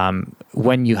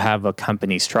 When you have a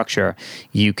company structure,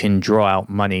 you can draw out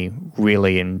money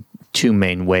really in two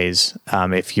main ways.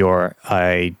 If you're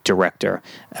a director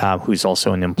who's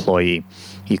also an employee,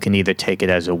 you can either take it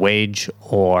as a wage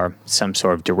or some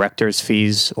sort of director's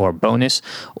fees or bonus,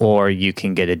 or you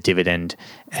can get a dividend.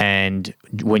 And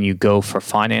when you go for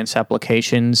finance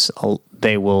applications,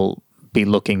 they will be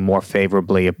looking more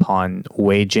favorably upon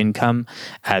wage income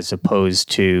as opposed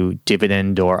to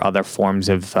dividend or other forms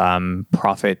of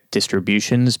profit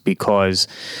distributions, because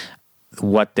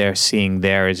what they're seeing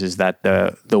there is that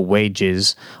the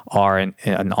wages are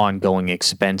an ongoing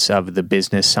expense of the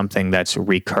business, something that's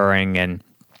recurring, and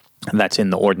That's in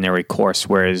the ordinary course,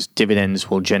 whereas dividends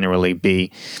will generally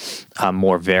be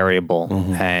more variable,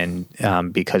 and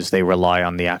because they rely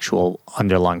on the actual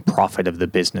underlying profit of the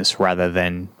business rather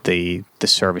than the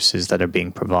services that are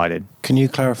being provided. Can you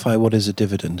clarify what is a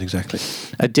dividend exactly?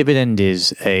 A dividend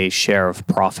is a share of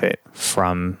profit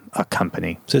from a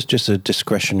company. So it's just a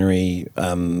discretionary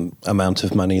amount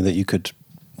of money that you could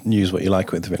use what you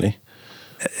like with, really?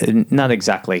 Not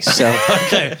exactly. So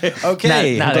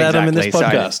okay. Not Glad I'm in this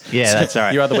exactly. podcast. Sorry. Yeah, that's all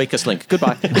right. You are the weakest link.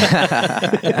 Goodbye.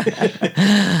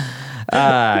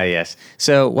 Yes.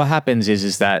 So what happens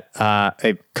is that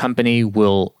a company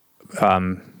will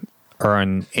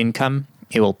earn income.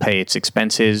 It will pay its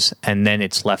expenses, and then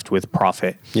it's left with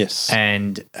profit. Yes.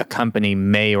 And a company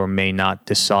may or may not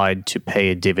decide to pay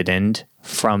a dividend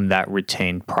from that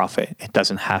retained profit. It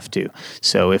doesn't have to.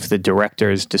 So if the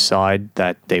directors decide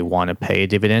that they want to pay a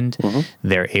dividend,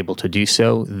 they're able to do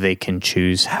so. They can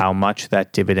choose how much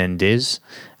that dividend is,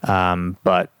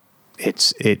 but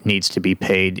it needs to be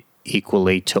paid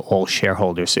equally to all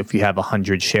shareholders. So if you have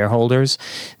 100 shareholders,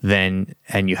 and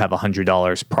you have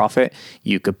 $100 profit,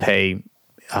 you could pay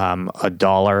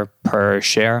 $1 per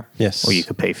share, yes, or you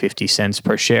could pay 50 cents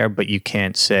per share, but you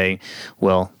can't say,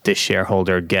 well, this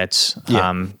shareholder gets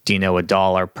Dino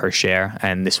 $1 per share,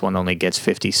 and this one only gets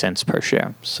 50 cents per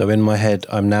share. So in my head,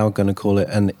 I'm now going to call it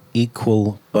an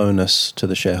equal bonus to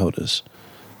the shareholders.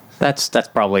 That's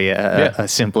probably a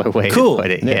simpler way to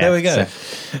put it. Yeah, there we go.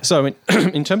 So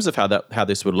in terms of how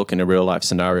this would look in a real life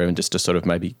scenario, and just to sort of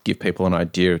maybe give people an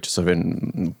idea to sort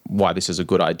of why this is a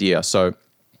good idea. So,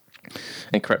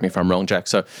 and correct me if I'm wrong, Jack.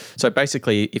 So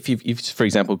basically, if for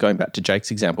example, going back to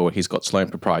Jake's example, where he's got Sloan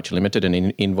Proprietary Limited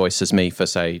and invoices me for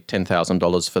say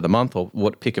 $10,000 for the month, or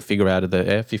pick a figure out of the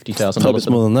air, $50,000. It's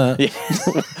more than that.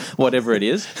 Yeah, whatever it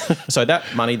is. So that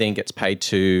money then gets paid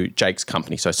to Jake's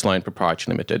company, so Sloan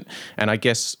Proprietary Limited. And I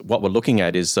guess what we're looking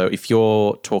at is, so if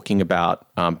you're talking about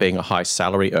being a high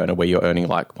salary earner, where you're earning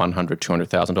like $100,000,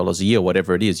 $200,000 a year,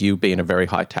 whatever it is, you'll be in a very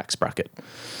high tax bracket.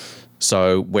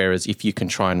 So whereas if you can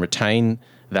try and retain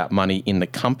that money in the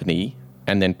company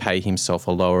and then pay himself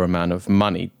a lower amount of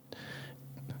money,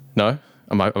 no?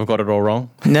 I've got it all wrong?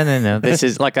 No. This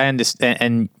is like, I understand,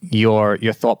 and your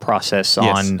thought process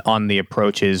on the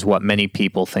approach is what many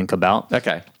people think about.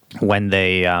 Okay. When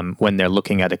they're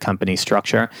looking at a company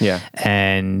structure. Yeah.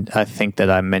 And I think that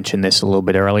I mentioned this a little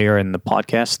bit earlier in the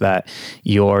podcast, that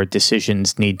your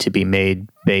decisions need to be made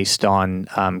based on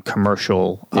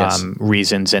commercial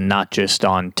reasons and not just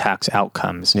on tax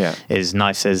outcomes. Yeah. As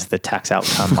nice as the tax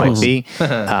outcome might be,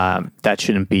 that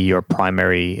shouldn't be your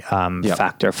primary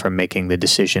factor for making the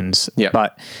decisions. Yeah.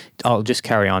 But I'll just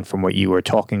carry on from what you were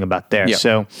talking about there. Yeah.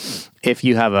 So if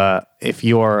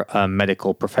you're a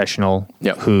medical professional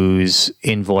who's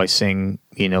invoicing,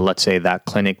 let's say that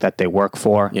clinic that they work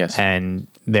for, and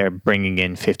they're bringing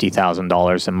in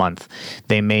 $50,000 a month,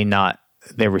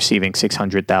 they're receiving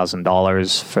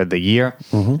 $600,000 for the year,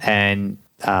 and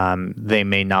they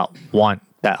may not want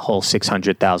that whole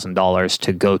 $600,000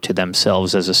 to go to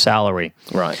themselves as a salary.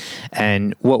 Right.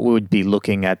 And what we would be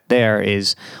looking at there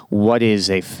is, what is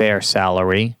a fair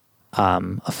salary,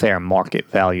 a fair market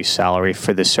value salary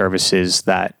for the services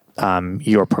that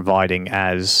you're providing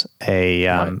as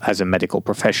a medical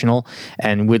professional,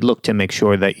 and we'd look to make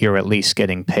sure that you're at least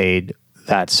getting paid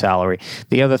that salary.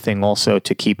 The other thing also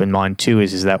to keep in mind too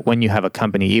is that when you have a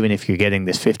company, even if you're getting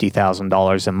this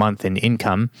 $50,000 a month in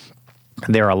income,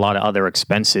 there are a lot of other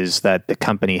expenses that the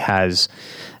company has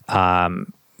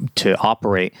to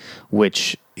operate,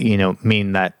 which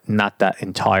mean that not that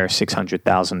entire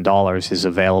 $600,000 is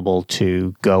available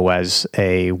to go as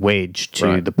a wage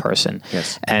to the person.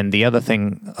 Yes. And the other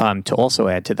thing to also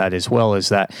add to that as well is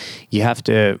that you have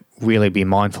to really be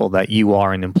mindful that you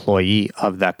are an employee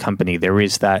of that company. There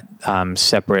is that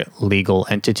separate legal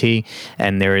entity,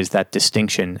 and there is that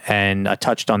distinction. And I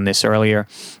touched on this earlier.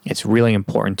 It's really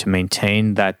important to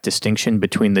maintain that distinction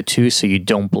between the two so you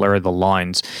don't blur the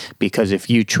lines. Because if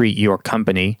you treat your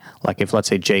company, like if let's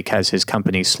say Jake has his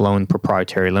company Sloan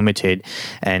Proprietary Limited,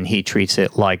 and he treats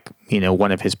it like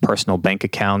one of his personal bank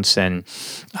accounts, and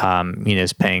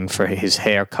is paying for his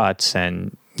haircuts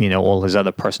and all his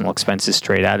other personal expenses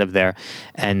straight out of there,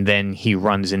 and then he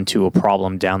runs into a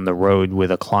problem down the road with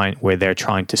a client where they're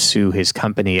trying to sue his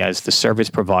company as the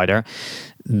service provider,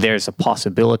 there's a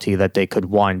possibility that they could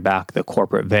wind back the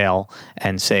corporate veil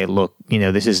and say, look,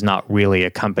 this is not really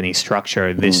a company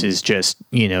structure. This is just,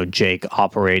 Jake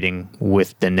operating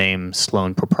with the name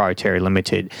Sloan Proprietary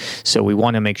Limited. So we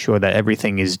want to make sure that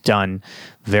everything is done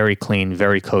very clean,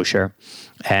 very kosher,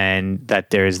 and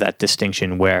that there is that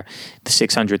distinction where the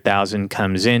 $600,000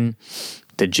 comes in,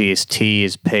 the GST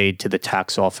is paid to the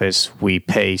tax office. We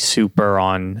pay super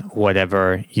on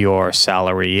whatever your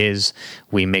salary is.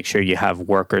 We make sure you have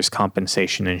workers'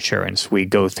 compensation insurance. We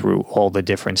go through all the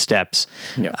different steps.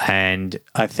 Yeah. And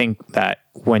I think that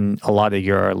when a lot of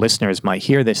your listeners might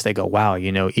hear this, they go, wow,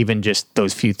 even just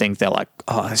those few things, they're like,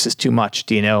 oh, this is too much.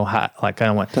 Do you know how, I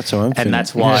don't want, That's how I'm feeling.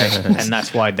 and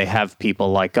that's why they have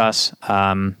people like us,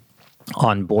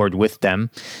 on board with them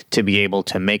to be able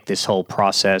to make this whole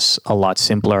process a lot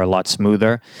simpler, a lot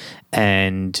smoother,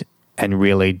 and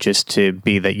really just to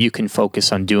be that you can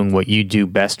focus on doing what you do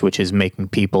best, which is making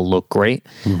people look great,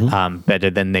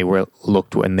 better than they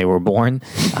looked when they were born,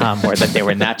 or that they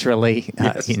were naturally,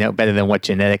 better than what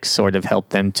genetics sort of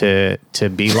helped them to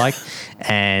be like,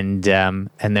 and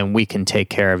then we can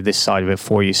take care of this side of it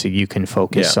for you, so you can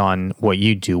focus on what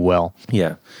you do well.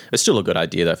 Yeah, it's still a good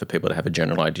idea though for people to have a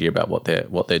general idea about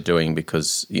what they're doing,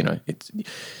 because it's,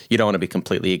 you don't want to be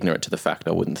completely ignorant to the fact.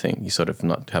 I wouldn't think you sort of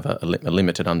not have a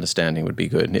limited understanding would be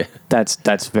good. Yeah,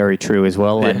 that's very true as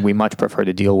well. And we much prefer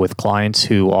to deal with clients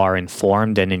who are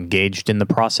informed and engaged in the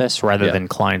process, rather than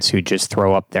clients who just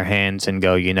throw up their hands and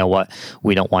go, you know what,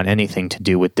 we don't want anything to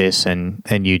do with this, and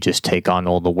you just take on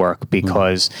all the work,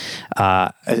 because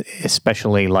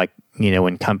especially like,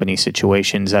 in company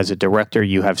situations, as a director,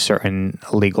 you have certain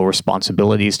legal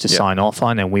responsibilities to sign off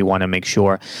on, and we want to make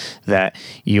sure that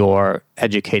you're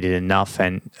educated enough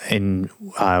and in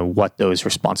what those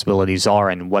responsibilities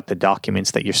are and what the documents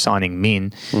that you're signing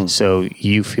mean, so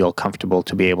you feel comfortable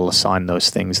to be able to sign those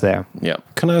things there. Yeah.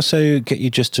 Can I also get you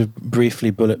just to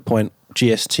briefly bullet point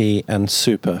GST and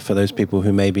super for those people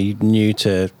who may be new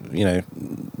to,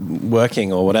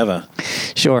 working or whatever?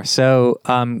 Sure. So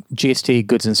GST,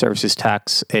 goods and services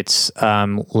tax, it's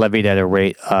levied at a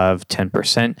rate of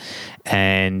 10%.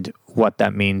 And what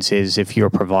that means is if you're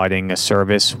providing a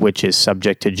service which is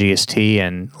subject to GST,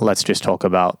 and let's just talk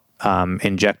about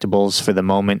injectables for the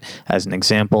moment as an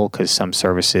example, because some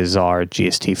services are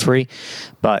GST free,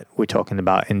 but we're talking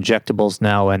about injectables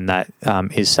now, and that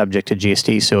is subject to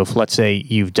GST. So if, let's say,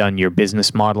 you've done your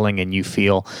business modeling and you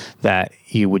feel that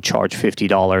you would charge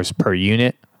 $50 per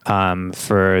unit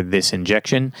for this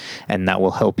injection, and that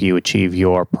will help you achieve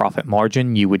your profit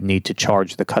margin, you would need to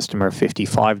charge the customer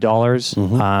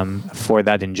 $55 for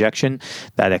that injection.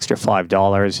 That extra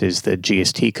 $5 is the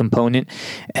GST component,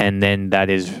 and then that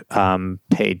is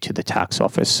paid to the tax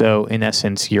office. So in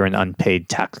essence, you're an unpaid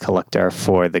tax collector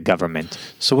for the government.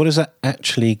 So what is that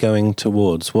actually going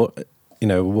towards? What's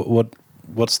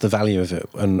the value of it,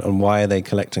 and why are they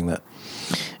collecting that?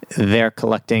 They're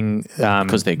collecting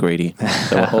because they're greedy.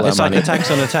 It's like a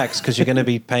tax on a tax, because you're going to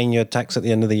be paying your tax at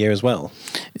the end of the year as well.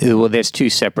 Well, there's two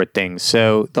separate things.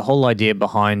 So the whole idea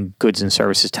behind goods and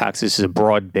services taxes is a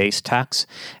broad-based tax,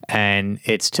 and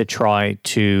it's to try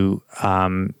to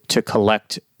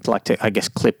collect, like to, I guess,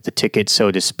 clip the ticket, so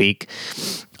to speak,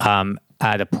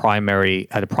 at a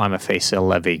prima facie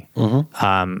levy.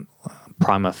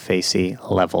 Prima facie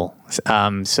level.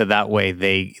 So that way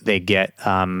they get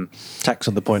tax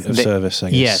at the point of service, I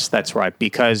guess. Yes, that's right.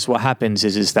 Because what happens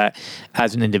is that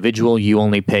as an individual, you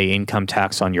only pay income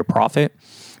tax on your profit,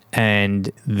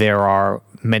 and there are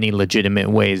many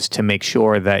legitimate ways to make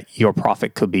sure that your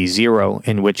profit could be zero,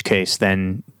 in which case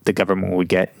then the government would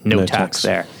get no tax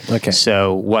there. Okay.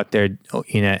 So what they're,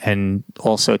 and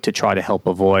also to try to help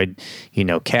avoid,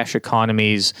 cash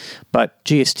economies. But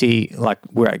GST, like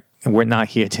we're not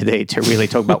here today to really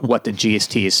talk about what the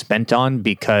GST is spent on,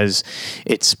 because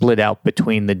it's split out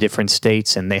between the different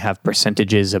states, and they have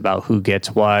percentages about who gets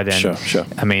what. And sure.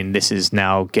 I mean, this is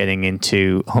now getting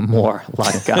into a more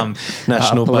like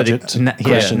national budget.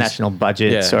 National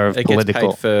budget sort of political. It gets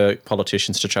paid for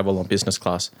politicians to travel on business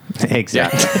class.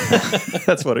 Exactly.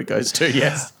 That's what it goes to.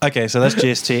 Yes. Okay, so that's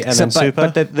GST, and then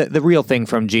super. But the real thing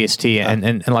from GST,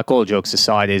 and like all jokes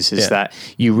aside, is that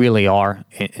you really are,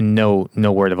 in no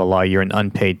word of a lie, you're an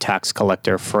unpaid tax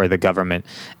collector for the government.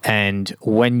 And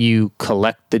when you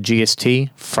collect the GST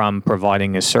from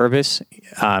providing a service,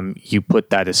 you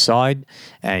put that aside,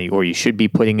 or you should be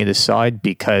putting it aside,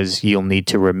 because you'll need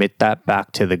to remit that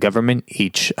back to the government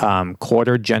each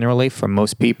quarter, generally, for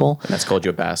most people. And that's called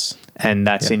your BAS. And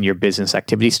that's in your business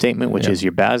activity statement, which is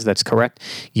your BAS. That's correct.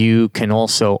 You can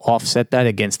also offset that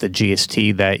against the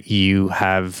GST that you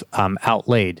have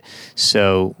outlaid.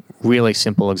 So really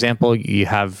simple example, you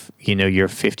have, your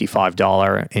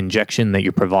 $55 injection that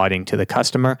you're providing to the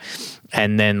customer.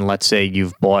 And then let's say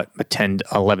you've bought a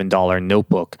 $11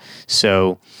 notebook.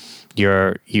 So you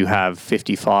have you have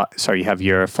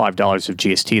your $5 of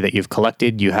GST that you've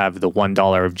collected, you have the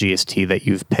 $1 of GST that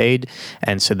you've paid,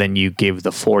 and so then you give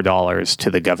the $4 to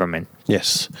the government.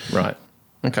 Yes. Right.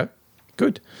 Okay.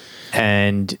 Good.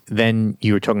 And then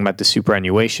you were talking about the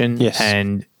superannuation. Yes.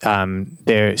 And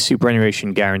their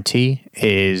superannuation guarantee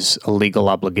is a legal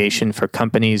obligation for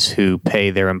companies who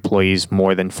pay their employees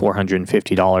more than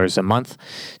 $450 a month.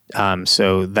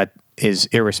 So that is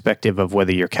irrespective of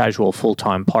whether you're casual,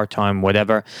 full-time, part-time,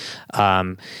 whatever.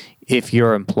 If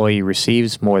your employee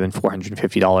receives more than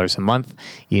 $450 a month,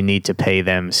 you need to pay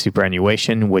them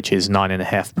superannuation, which is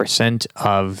 9.5%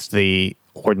 of the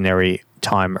ordinary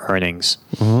time earnings.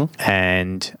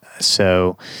 And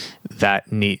so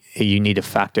you need to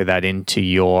factor that into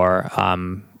your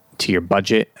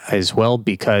budget as well,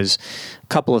 because a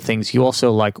couple of things. You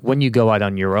also, like when you go out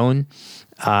on your own,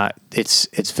 it's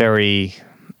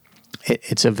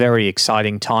a very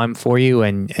exciting time for you,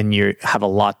 and you have a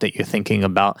lot that you're thinking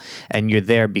about, and you're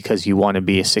there because you want to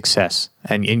be a success,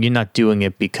 and you're not doing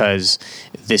it because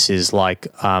this is like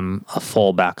a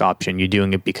fallback option. You're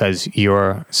doing it because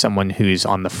you're someone who's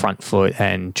on the front foot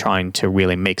and trying to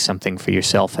really make something for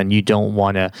yourself, and you don't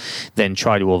want to then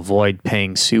try to avoid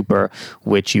paying super,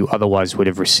 which you otherwise would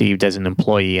have received as an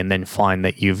employee, and then find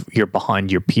that you're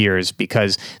behind your peers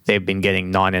because they've been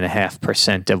getting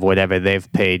 9.5% of whatever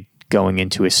they've paid going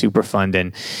into a super fund,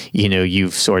 and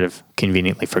you've sort of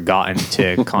conveniently forgotten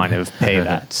to kind of pay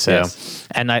that. So, Yes.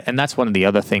 and that's one of the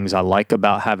other things I like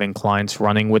about having clients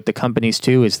running with the companies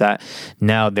too, is that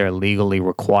now they're legally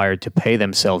required to pay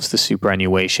themselves the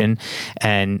superannuation,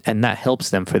 and that helps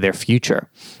them for their future.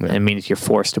 Yeah. It means you're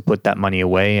forced to put that money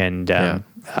away, and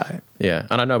Yeah,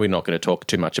 and I know we're not going to talk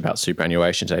too much about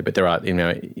superannuation today, but there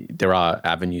are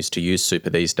avenues to use super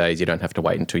these days. You don't have to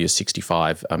wait until you're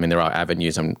 65. I mean, there are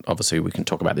avenues, and obviously we can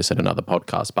talk about this at another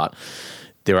podcast, but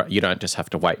you don't just have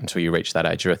to wait until you reach that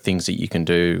age. There are things that you can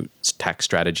do, tax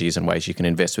strategies and ways you can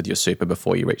invest with your super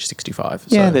before you reach 65.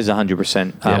 Yeah, So, there's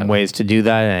 100% ways to do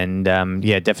that, and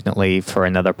definitely for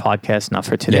another podcast, not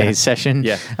for today's session.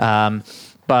 Yeah.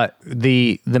 But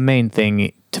the main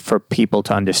thing for people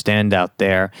to understand out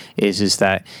there is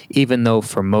that even though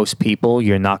for most people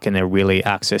you're not going to really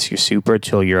access your super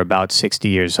till you're about 60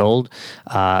 years old,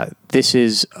 this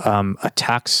is a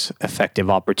tax effective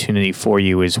opportunity for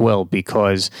you as well,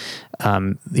 because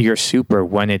your super,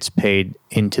 when it's paid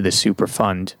into the super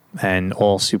fund, and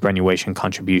all superannuation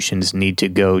contributions need to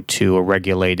go to a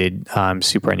regulated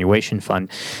superannuation fund,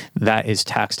 that is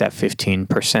taxed at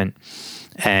 15%.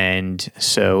 And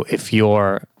so if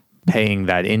you're paying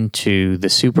that into the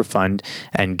super fund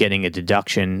and getting a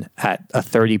deduction at a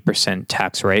 30%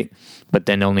 tax rate, but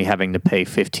then only having to pay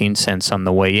 15 cents on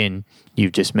the way in,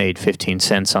 you've just made 15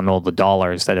 cents on all the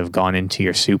dollars that have gone into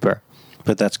your super.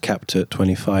 But that's capped at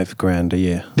 25 grand a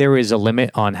year. There is a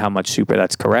limit on how much super.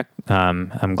 That's correct.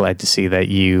 I'm glad to see that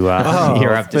you're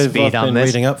up to speed I've on been this.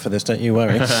 reading up for this, don't you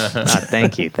worry.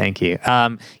 Thank you.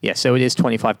 So it is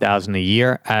 $25,000 a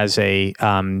year as a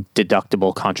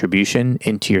deductible contribution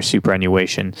into your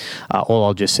superannuation. All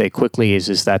I'll just say quickly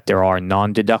is that there are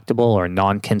non-deductible or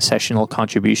non-concessional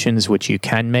contributions which you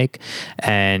can make,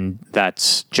 and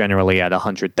that's generally at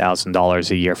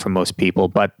 $100,000 a year for most people.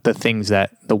 But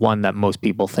the one that most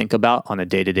people think about on a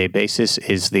day-to-day basis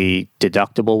is the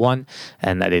deductible one,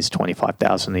 and that is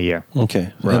 $25,000 a year.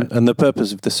 Okay. Right. And the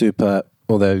purpose of the super,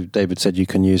 although David said you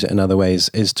can use it in other ways,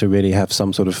 is to really have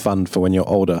some sort of fund for when you're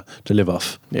older to live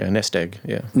off. Yeah, nest egg,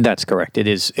 yeah. That's correct. It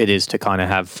is to kind of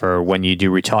have for when you do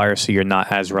retire, so you're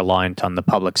not as reliant on the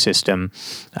public system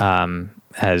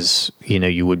as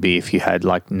you would be if you had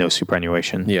like no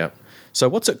superannuation. Yeah. So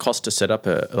what's it cost to set up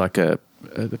a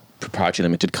proprietary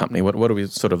limited company? What are we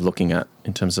sort of looking at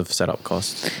in terms of setup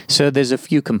costs? So there's a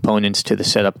few components to the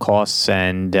setup costs,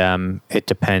 and it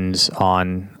depends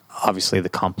on obviously the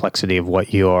complexity of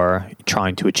what you're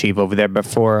trying to achieve over there. But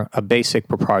for a basic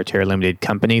proprietary limited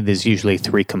company, there's usually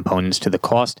 3 components to the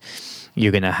cost.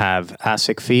 You're going to have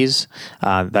ASIC fees.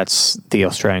 That's the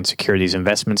Australian Securities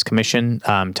Investments Commission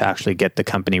to actually get the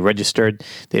company registered.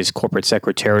 There's corporate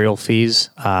secretarial fees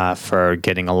for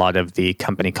getting a lot of the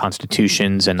company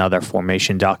constitutions and other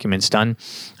formation documents done.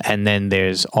 And then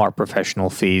there's our professional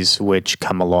fees, which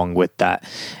come along with that.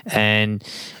 And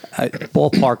a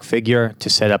ballpark figure to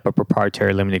set up a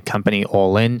proprietary limited company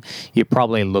all in, you're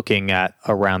probably looking at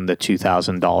around the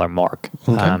 $2,000 mark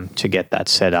to get that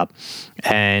set up.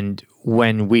 And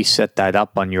when we set that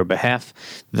up on your behalf,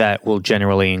 that will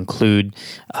generally include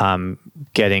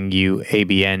getting you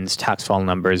ABNs, tax file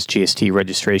numbers, GST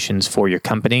registrations for your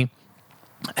company,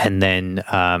 and then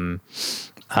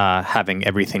having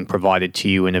everything provided to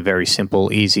you in a very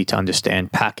simple, easy to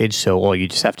understand package. So all you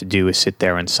just have to do is sit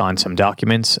there and sign some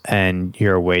documents, and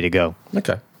you're way to go.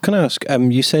 Okay. Can I ask,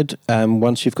 you said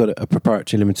once you've got a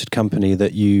proprietary limited company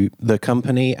that the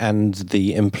company and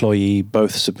the employee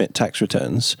both submit tax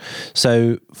returns.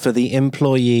 So for the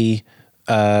employee,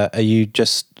 are you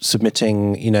just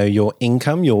submitting, your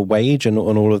income, your wage, and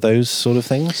all of those sort of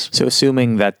things? So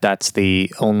assuming that that's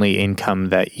the only income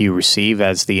that you receive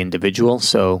as the individual.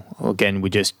 So again, we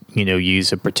just,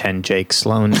 use a pretend Jake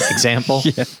Sloan example.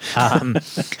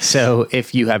 So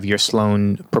if you have your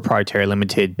Sloan Proprietary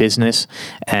Limited business,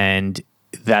 and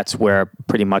that's where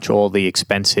pretty much all the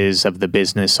expenses of the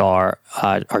business are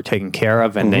taken care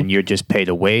of, and then you're just paid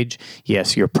a wage.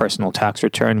 Yes, your personal tax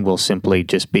return will simply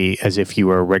just be as if you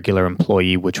were a regular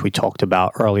employee, which we talked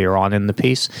about earlier on in the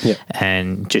piece,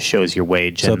 and just shows your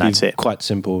wage, so and that's it. Quite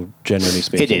simple, generally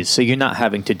speaking. It is. So you're not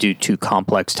having to do two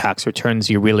complex tax returns.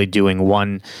 You're really doing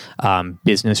one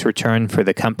business return for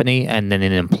the company, and then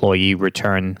an employee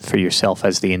return for yourself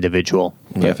as the individual.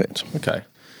 Perfect. Okay.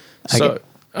 So,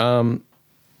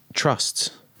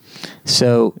 trusts.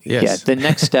 So, Yes. the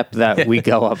next step that we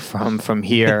go up from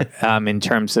here in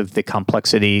terms of the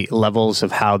complexity levels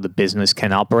of how the business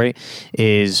can operate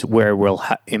is where we'll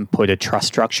input a trust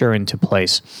structure into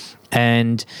place.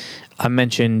 And I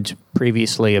mentioned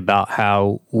previously about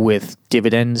how with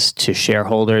dividends to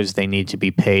shareholders, they need to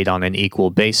be paid on an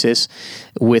equal basis.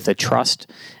 With a trust,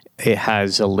 it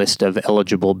has a list of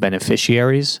eligible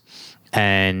beneficiaries.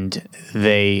 And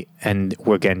we're,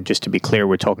 again, just to be clear,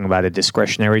 we're talking about a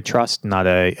discretionary trust, not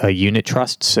a unit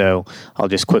trust. So I'll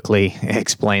just quickly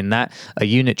explain that. A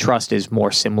unit trust is more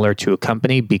similar to a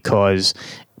company because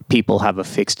people have a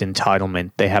fixed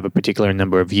entitlement. They have a particular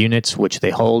number of units which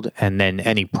they hold, and then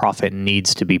any profit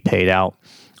needs to be paid out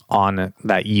on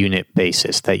that unit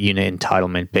basis, that unit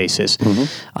entitlement basis.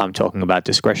 I'm talking about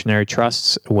discretionary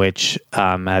trusts, which,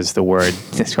 as the word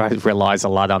describes, relies a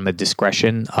lot on the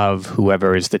discretion of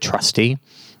whoever is the trustee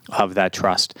of that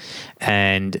trust.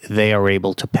 And they are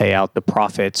able to pay out the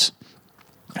profits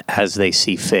as they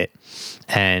see fit.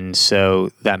 And so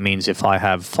that means if I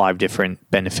have 5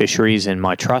 different beneficiaries in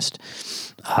my trust,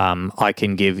 I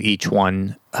can give each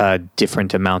one a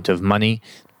different amount of money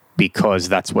because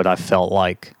that's what I felt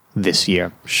like this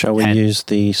year. Shall we use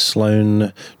the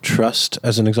Sloan Trust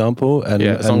as an example? And,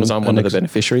 as long as I'm one of the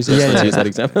beneficiaries, let's use that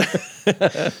example.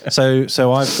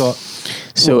 So I've got.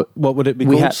 So what would it be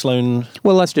called? Sloan.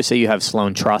 Well, let's just say you have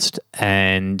Sloan Trust,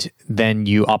 and then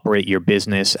you operate your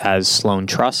business as Sloan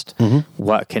Trust.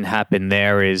 What can happen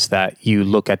there is that you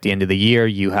look at the end of the year,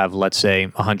 you have, let's say,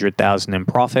 $100,000 in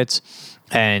profits,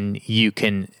 and you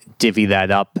can divvy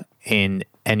that up in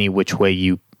any which way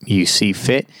you see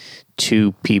fit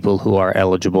to people who are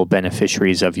eligible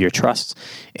beneficiaries of your trusts.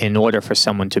 In order for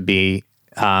someone to be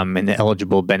an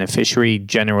eligible beneficiary,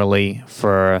 generally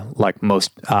for like most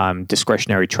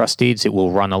discretionary trust deeds, it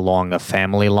will run along a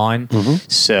family line.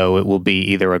 So it will be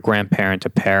either a grandparent, a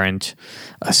parent,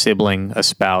 a sibling, a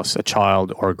spouse, a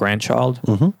child, or a grandchild.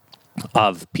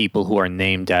 Of people who are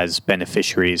named as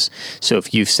beneficiaries. So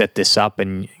if you've set this up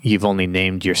and you've only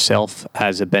named yourself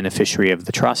as a beneficiary of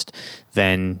the trust,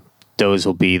 then those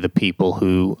will be the people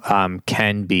who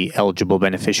can be eligible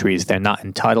beneficiaries. They're not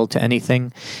entitled to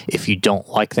anything. If you don't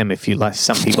like them,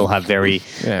 some people have very,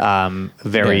 if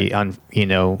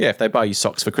they buy you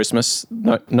socks for Christmas,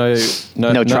 no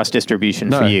trust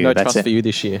distribution for you. No trust for you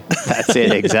this year. That's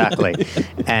it, exactly.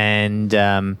 And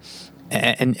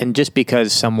just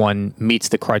because someone meets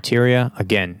the criteria,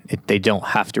 again, they don't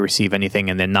have to receive anything,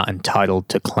 and they're not entitled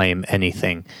to claim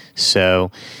anything. So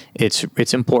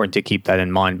it's important to keep that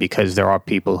in mind, because there are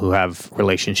people who have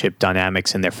relationship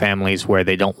dynamics in their families where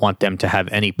they don't want them to have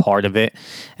any part of it.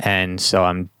 And so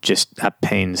I'm just at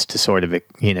pains to sort of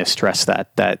stress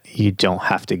that you don't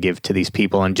have to give to these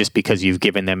people. And just because you've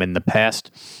given them in the past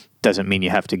doesn't mean you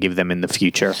have to give them in the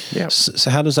future. Yeah. So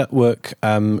how does that work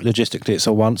logistically? It's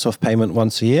a once-off payment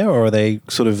once a year, or are they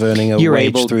sort of earning a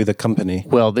wage through the company?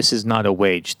 Well, this is not a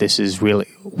wage. This is really,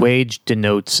 wage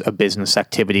denotes a business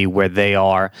activity where they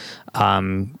are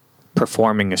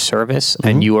performing a service,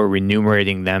 and you are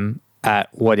remunerating them at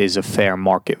what is a fair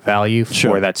market value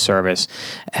for that service.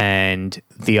 And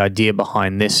the idea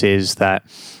behind this is that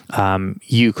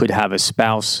you could have a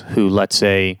spouse who, let's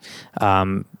say,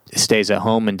 stays at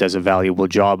home and does a valuable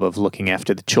job of looking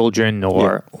after the children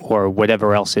or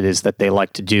whatever else it is that they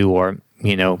like to do, or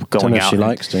going out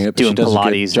and doing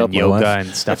Pilates and yoga and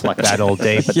stuff like that all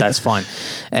day, but that's fine.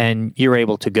 And you're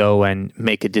able to go and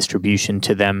make a distribution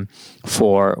to them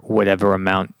for whatever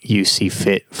amount you see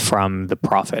fit from the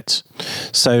profits.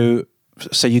 So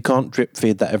So you can't drip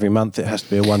feed that every month. It has to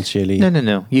be a once yearly.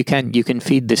 No. You can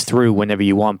feed this through whenever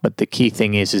you want, but the key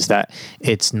thing is that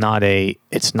it's not a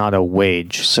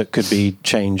wage. So it could be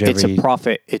change every. It's a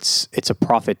profit. It's a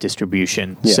profit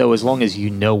distribution. Yeah. So as long as you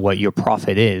know what your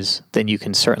profit is, then you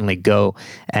can certainly go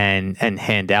and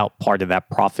hand out part of that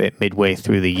profit midway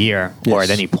through the year or at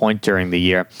any point during the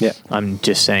year. Yeah. I'm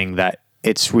just saying that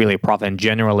it's really a profit, and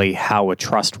generally how a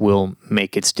trust will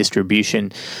make its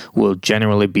distribution will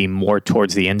generally be more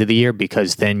towards the end of the year,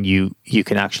 because then you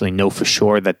can actually know for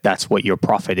sure that that's what your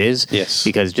profit is. Yes.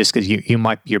 Because just because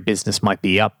your business might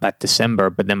be up at December,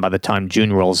 but then by the time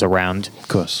June rolls around, Of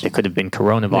course. it could have been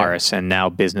coronavirus, and now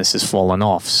business has fallen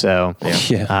off. So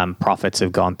profits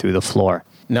have gone through the floor.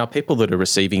 Now, people that are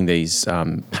receiving these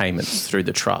payments through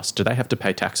the trust, do they have to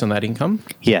pay tax on that income?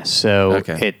 Yes. So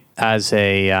Okay. as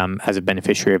a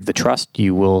beneficiary of the trust,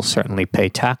 you will certainly pay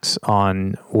tax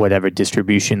on whatever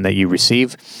distribution that you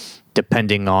receive,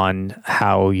 depending on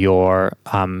how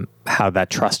how that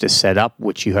trust is set up,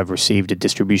 which you have received a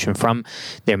distribution from.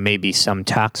 There may be some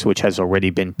tax which has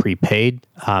already been prepaid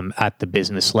at the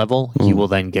business level. You will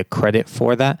then get credit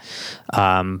for that.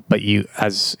 But you,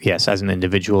 as an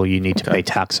individual, you need to pay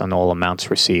tax on all amounts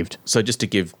received. So just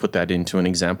to put that into an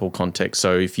example context,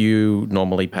 so if you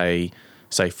normally pay,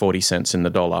 say, 40 cents in the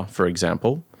dollar, for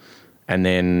example, and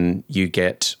then you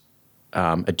get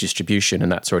a distribution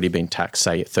and that's already been taxed,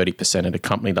 say, at 30% at a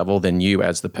company level, then you,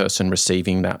 as the person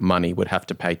receiving that money, would have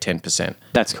to pay 10%.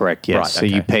 That's correct. Yes. Right, So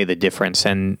you pay the difference,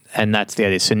 and that's the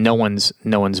idea. So no one's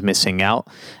missing out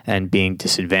and being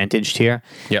disadvantaged here.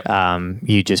 Yep.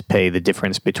 You just pay the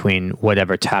difference between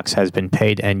whatever tax has been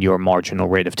paid and your marginal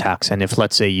rate of tax. And if,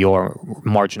 let's say, your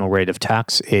marginal rate of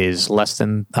tax is less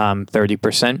than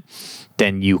 30%,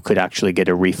 then you could actually get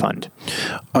a refund.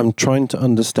 I'm trying to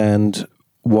understand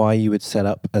why you would set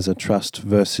up as a trust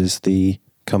versus the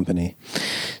company.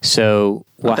 So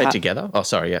Are they together? Oh,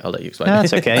 sorry. Yeah, I'll let you explain. No,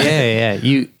 that's okay. Yeah.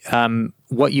 You,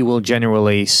 what you will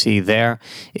generally see there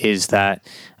is that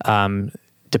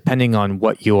depending on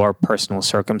what your personal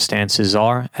circumstances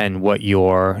are and what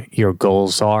your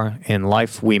goals are in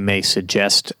life, we may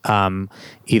suggest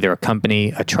either a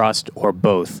company, a trust, or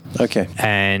both. Okay.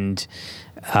 And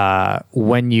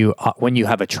when you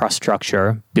have a trust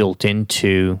structure built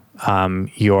into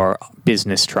your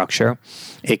business structure,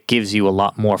 it gives you a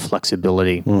lot more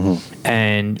flexibility. Mm-hmm.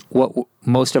 And what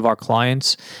most of our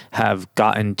clients have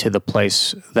gotten to the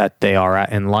place that they are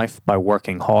at in life by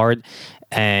working hard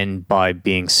and by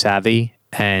being savvy,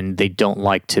 and they don't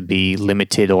like to be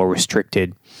limited or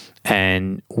restricted.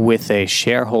 And with a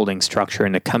shareholding structure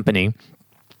in a company,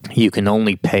 you can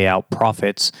only pay out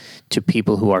profits to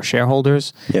people who are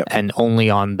shareholders, and only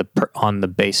on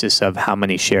the basis of how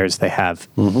many shares they have.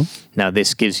 Mm-hmm. Now,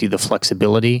 this gives you the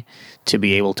flexibility to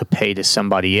be able to pay to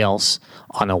somebody else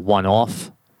on a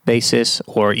one-off basis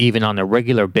or even on a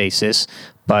regular basis,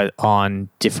 but on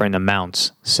different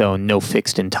amounts. So no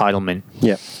fixed entitlement.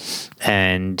 Yeah.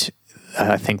 And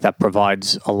I think that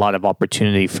provides a lot of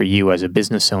opportunity for you as a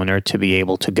business owner to be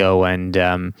able to go and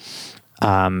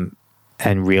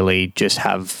really just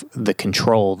have the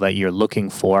control that you're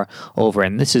looking for over.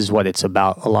 And this is what it's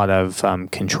about, a lot of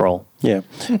control. Yeah.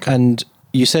 Okay. And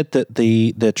you said that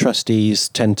the trustees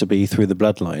tend to be through the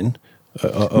bloodline.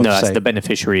 No, that's the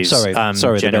beneficiaries. Sorry,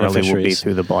 generally the beneficiaries will be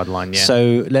through the bloodline, yeah.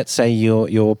 So let's say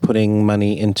you're putting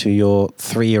money into your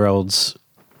 3-year-old's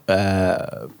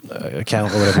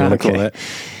account or whatever you want to call it.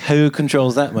 Who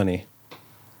controls that money?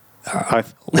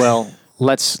 Well...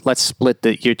 Let's split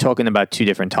you're talking about two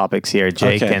different topics here,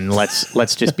 Jake, and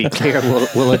let's just be clear.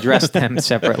 We'll address them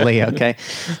separately, okay?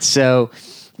 So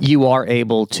you are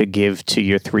able to give to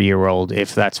your 3-year-old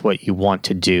if that's what you want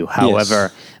to do.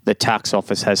 However, the tax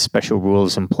office has special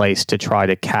rules in place to try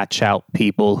to catch out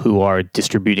people who are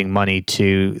distributing money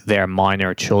to their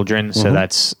minor children. Mm-hmm. So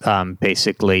that's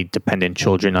basically dependent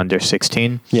children under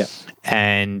 16. Yeah.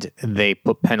 And they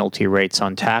put penalty rates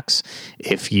on tax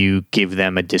if you give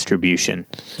them a distribution,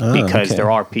 because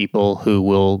there are people who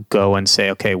will go and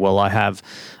say, okay, well, I have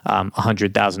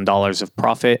 $100,000 of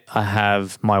profit. I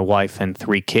have my wife and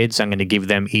 3 kids. I'm going to give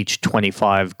them each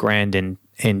 $25,000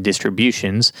 in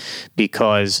distributions,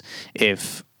 because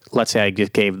if, let's say I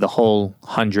just gave the whole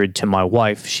 100 to my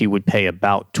wife, she would pay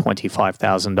about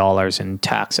 $25,000 in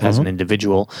tax as an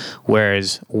individual.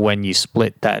 Whereas when you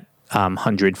split that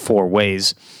 100 4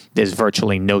 ways, there's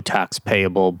virtually no tax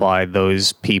payable by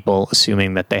those people,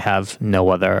 assuming that they have no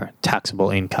other taxable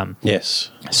income. Yes.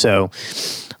 So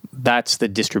that's the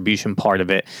distribution part of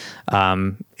it.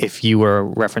 If you were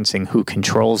referencing who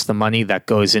controls the money that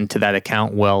goes into that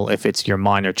account, well, if it's your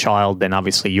minor child, then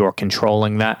obviously you're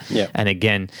controlling that. Yeah. And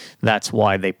again, that's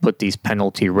why they put these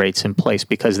penalty rates in place,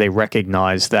 because they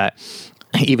recognize that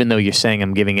even though you're saying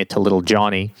I'm giving it to little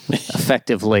Johnny,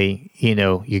 effectively,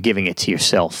 you're giving it to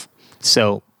yourself.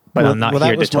 So, but I'm not here to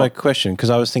that was talk. my question, because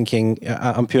I was thinking,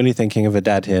 I'm purely thinking of a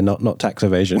dad here, not tax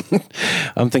evasion.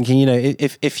 I'm thinking,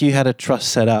 if you had a trust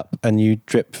set up and you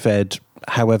drip fed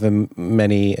however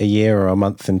many a year or a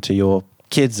month into your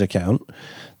kid's account,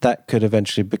 that could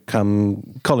eventually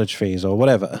become college fees or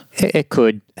whatever. It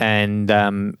could, and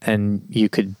you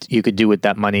could do with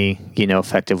that money,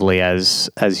 effectively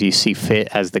as you see fit,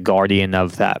 as the guardian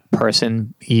of that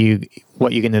person.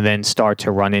 What you're going to then start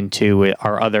to run into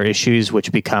are other issues,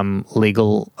 which become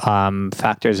legal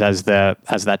factors as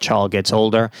that child gets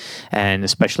older, and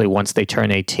especially once they turn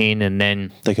 18, and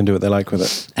then they can do what they like with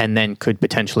it, and then could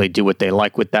potentially do what they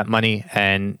like with that money.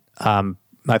 And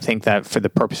I think that for the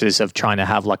purposes of trying to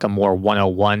have like a more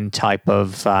 101 type of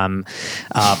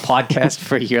podcast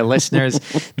for your listeners,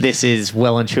 this is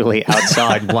well and truly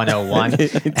outside 101.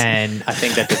 And I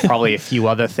think that there's probably a few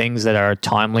other things that are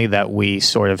timely that we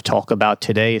sort of talk about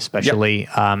today, especially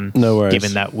no worries.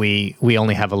 Given that we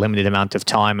only have a limited amount of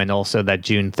time, and also that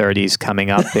June 30 is coming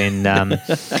up in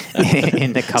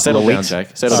a couple of weeks. Down,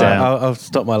 Jake. Settle down. I'll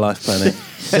stop my life planning.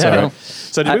 So,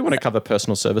 So do we want to cover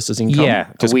personal services income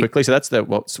just quickly? So that's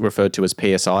what's referred to as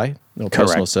PSI, or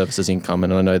personal services income.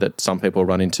 And I know that some people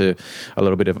run into a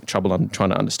little bit of trouble on trying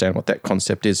to understand what that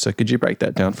concept is. So could you break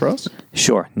that down for us?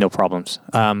 Sure, no problems.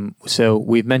 So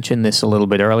we've mentioned this a little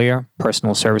bit earlier,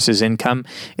 personal services income.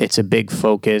 It's a big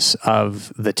focus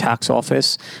of the tax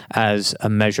office as a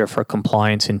measure for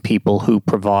compliance in people who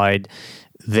provide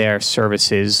their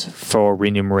services for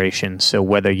remuneration. So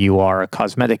whether you are a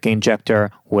cosmetic injector,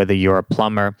 whether you're a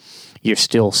plumber, you're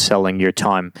still selling your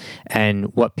time.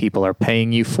 And what people are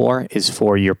paying you for is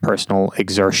for your personal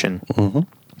exertion.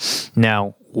 Mm-hmm.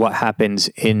 Now, what happens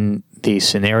in these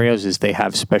scenarios is they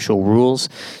have special rules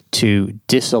to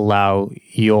disallow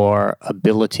your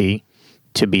ability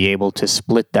to be able to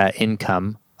split that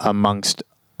income amongst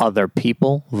other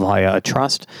people via a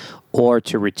trust, or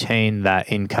to retain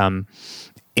that income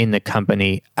in the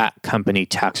company at company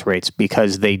tax rates,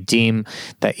 because they deem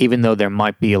that even though there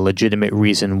might be a legitimate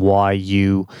reason why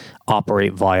you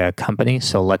operate via a company,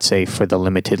 so let's say for the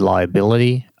limited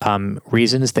liability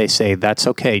reasons, they say that's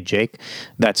okay, Jake,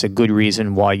 that's a good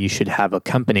reason why you should have a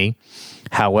company.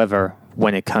 However,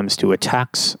 when it comes to a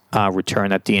tax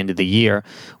return at the end of the year,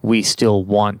 we still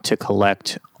want to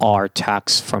collect our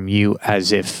tax from you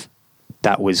as if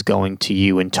that was going to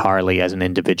you entirely as an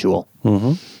individual.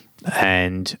 Mm-hmm.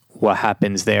 And what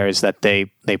happens there is that they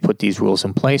put these rules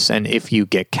in place, and if you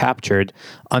get captured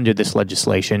under this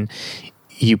legislation,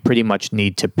 you pretty much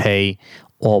need to pay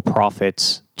all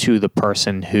profits to the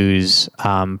person who's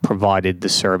provided the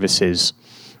services.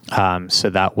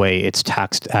 So that way it's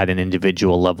taxed at an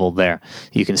individual level there.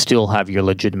 You can still have your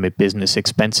legitimate business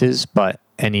expenses, but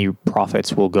any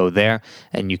profits will go there,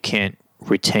 and you can't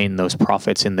retain those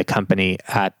profits in the company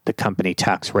at the company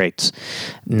tax rates.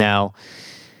 Now,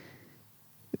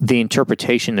 the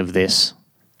interpretation of this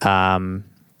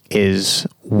is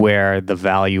where the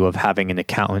value of having an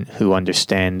accountant who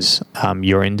understands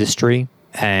your industry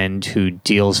and who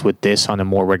deals with this on a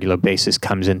more regular basis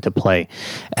comes into play.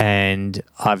 And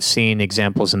I've seen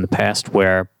examples in the past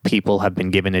where people have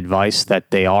been given advice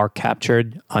that they are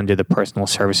captured under the personal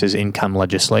services income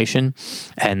legislation,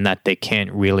 and that they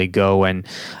can't really go and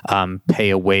pay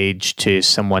a wage to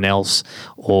someone else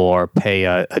or pay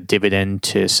a dividend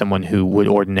to someone who would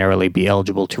ordinarily be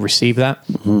eligible to receive that.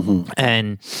 Mm-hmm.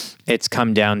 And it's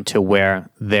come down to where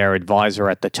their advisor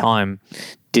at the time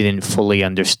didn't fully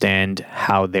understand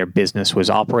how their business was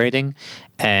operating,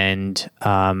 and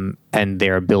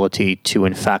their ability to,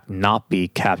 in fact, not be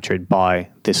captured by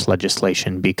this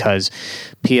legislation, because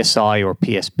PSI or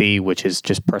PSB, which is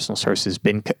just personal services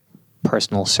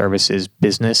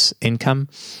business income,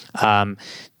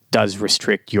 does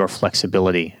restrict your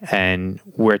flexibility. And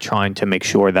we're trying to make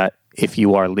sure that if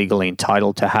you are legally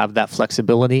entitled to have that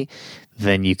flexibility,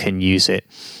 then you can use it.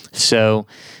 So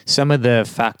some of the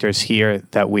factors here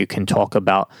that we can talk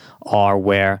about are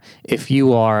where if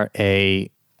you are a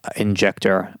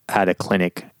injector at a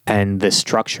clinic and the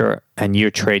structure and you're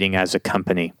trading as a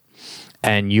company,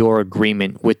 and your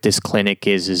agreement with this clinic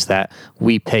is that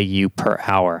we pay you per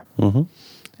hour. Mm-hmm.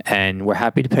 And we're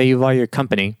happy to pay you via your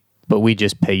company, but we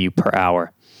just pay you per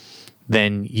hour.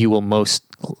 then you will most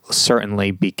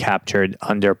certainly be captured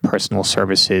under personal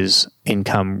services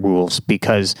income rules,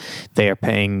 because they are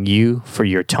paying you for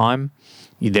your time.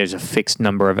 There's a fixed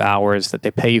number of hours that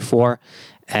they pay you for,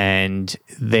 and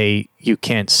you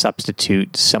can't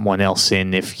substitute someone else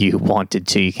in if you wanted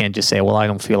to. You can't just say, well, I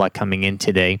don't feel like coming in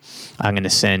today, I'm going to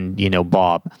send,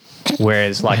 Bob.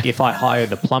 Whereas like if I hire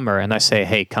the plumber and I say,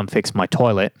 hey, come fix my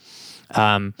toilet,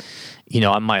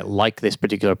 I might like this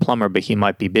particular plumber, but he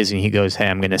might be busy. And he goes, hey,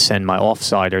 I'm going to send my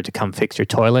offsider to come fix your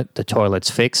toilet. The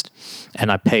toilet's fixed,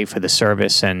 and I pay for the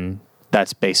service, and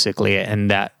that's basically it.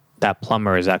 And that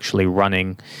plumber is actually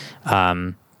running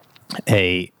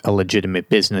a legitimate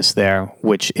business there,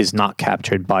 which is not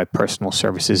captured by personal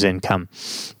services income,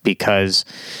 because,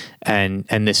 and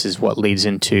this is what leads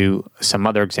into some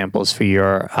other examples for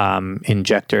your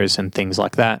injectors and things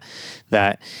like that,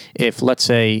 that if, let's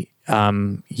say,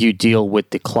 you deal with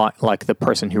the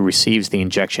person who receives the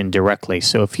injection directly.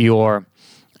 So if you're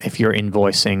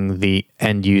invoicing the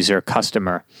end user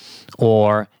customer,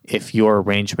 or if your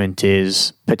arrangement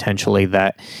is potentially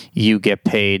that you get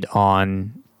paid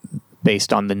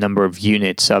based on the number of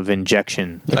units of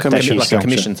injection, like a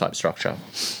commission type structure.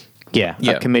 Yeah,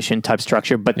 a commission type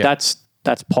structure, but that's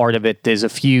part of it. There's a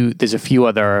few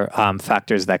other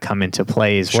factors that come into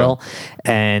play as well,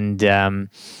 and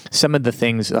some of the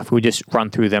things, if we just run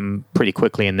through them pretty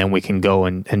quickly, and then we can go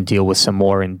and deal with some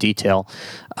more in detail.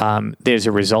 There's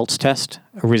a results test.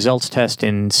 A results test,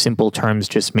 in simple terms,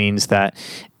 just means that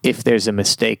if there's a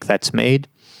mistake that's made,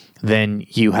 then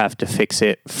you have to fix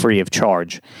it free of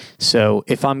charge. So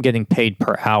if I'm getting paid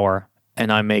per hour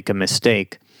and I make a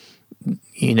mistake,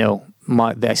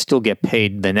 I still get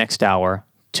paid the next hour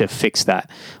to fix that.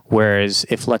 Whereas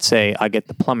if, let's say, I get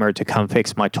the plumber to come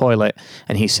fix my toilet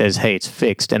and he says, hey, it's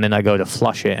fixed, and then I go to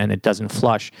flush it and it doesn't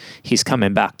flush, he's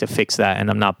coming back to fix that, and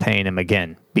I'm not paying him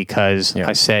again because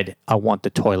I said I want the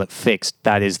toilet fixed.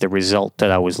 That is the result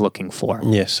that I was looking for.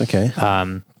 Yes, okay.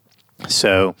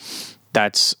 So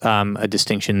that's a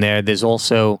distinction there. There's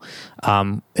also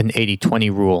an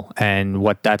 80-20 rule, and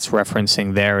what that's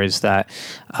referencing there is that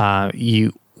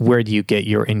where do you get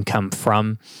your income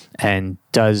from, and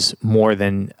does more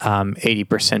than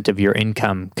 80% of your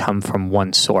income come from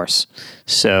one source?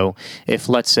 So if,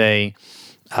 let's say,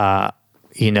 I'm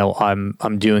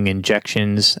doing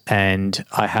injections and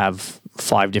I have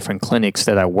 5 different clinics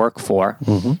that I work for,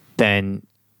 then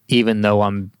even though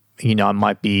I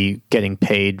might be getting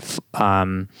paid,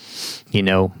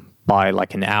 by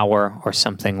like an hour or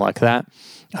something like that,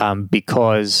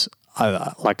 because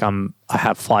I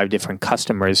have 5 different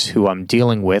customers who I'm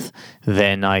dealing with,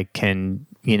 then I can,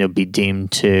 be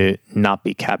deemed to not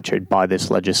be captured by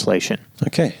this legislation.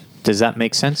 Okay. Does that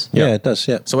make sense? Yeah, it does,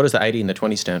 yeah. So what does the 80 and the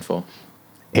 20 stand for?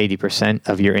 80%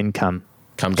 of your income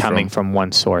coming from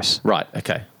one source. Right,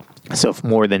 okay. So if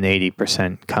more than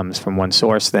 80% comes from one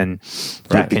source, then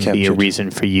that can be a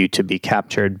reason for you to be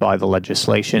captured by the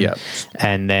legislation. Yep.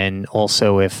 And then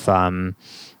also if,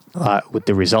 with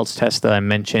the results test that I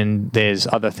mentioned, there's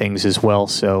other things as well.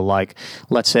 So like,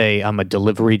 let's say I'm a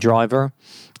delivery driver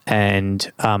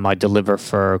and I deliver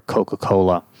for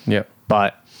Coca-Cola. Yeah.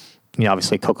 But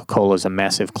obviously Coca-Cola is a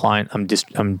massive client.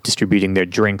 I'm distributing their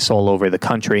drinks all over the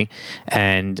country,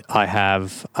 and I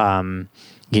have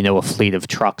a fleet of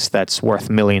trucks that's worth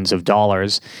millions of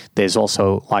dollars. There's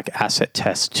also like asset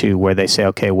tests too, where they say,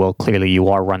 okay, well, clearly you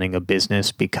are running a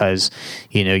business because,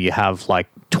 you have like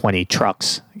 20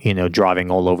 trucks, driving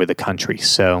all over the country.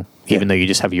 So even though you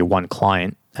just have your one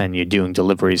client and you're doing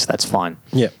deliveries, that's fine.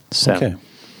 Yeah. So. Okay.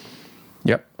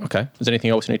 Yep. Okay. Is there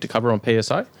anything else we need to cover on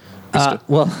PSI? At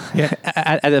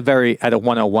a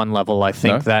 101 level, I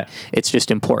think that it's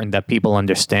just important that people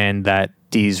understand that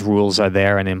these rules are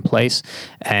there and in place,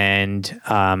 and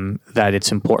that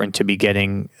it's important to be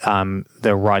getting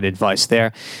the right advice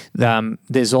there.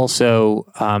 There's also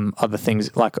other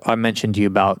things, like I mentioned to you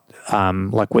about,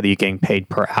 like whether you're getting paid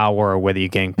per hour or whether you're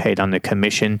getting paid on the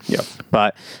commission. Yep.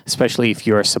 But especially if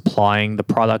you're supplying the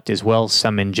product as well,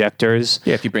 some injectors.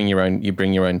 Yeah, if you bring your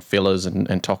own fillers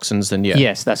and toxins, then yeah.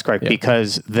 Yes, that's correct. Yeah.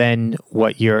 Because then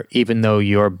even though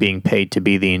you're being paid to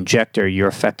be the injector, you're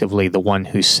effectively the one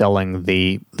who's selling the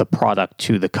product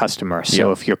to the customer.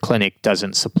 So if your clinic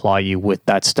doesn't supply you with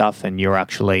that stuff and you're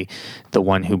actually the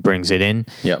one who brings it in,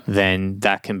 then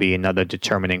that can be another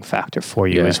determining factor for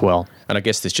you as well. And I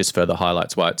guess this just further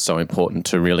highlights why it's so important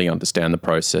to really understand the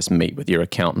process, meet with your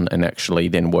accountant, and actually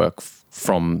then work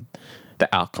from the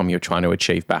outcome you're trying to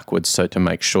achieve backwards, so to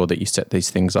make sure that you set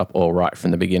these things up all right from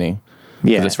the beginning.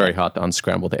 Yeah. Because it's very hard to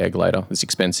unscramble the egg later. It's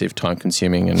expensive,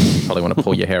 time-consuming, and you probably want to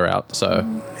pull your hair out.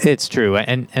 So it's true,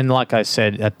 and like I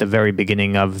said at the very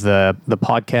beginning of the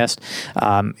podcast,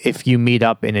 if you meet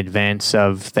up in advance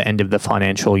of the end of the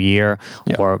financial year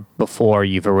or before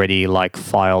you've already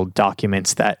filed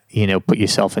documents that put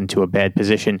yourself into a bad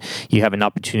position, you have an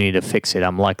opportunity to fix it.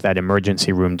 I'm like that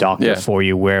emergency room doctor for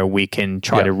you, where we can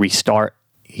try to restart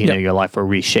your life or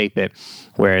reshape it.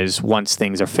 Whereas once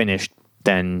things are finished,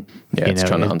 then it's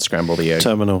trying to unscramble the egg.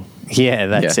 Terminal. Yeah,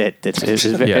 that's it.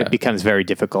 It becomes very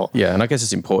difficult. Yeah, and I guess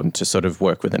it's important to sort of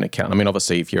work with an accountant. I mean,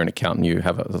 obviously, if you're an accountant, you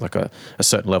have a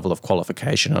certain level of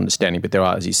qualification, understanding. But there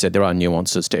are, as you said, there are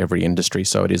nuances to every industry.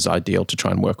 So it is ideal to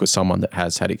try and work with someone that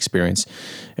has had experience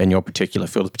in your particular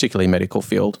field, particularly medical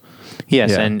field.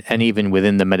 Yes, and even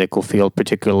within the medical field,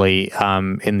 particularly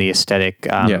in the aesthetic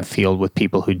field, with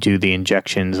people who do the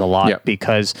injections a lot,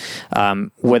 because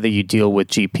whether you deal with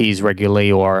GPs regularly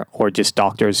or just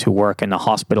doctors who work in a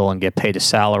hospital and get paid a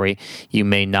salary, you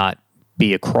may not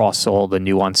be across all the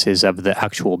nuances of the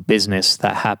actual business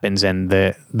that happens and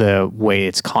the way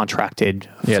it's contracted.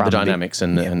 Yeah, the dynamics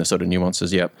and the sort of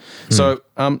nuances. Yeah. So,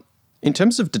 in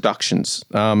terms of deductions,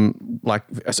 I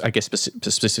guess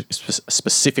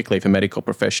specifically for medical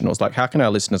professionals, how can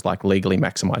our listeners legally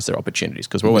maximize their opportunities?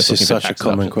 Because we're always looking for tax such a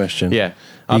common question. Yeah,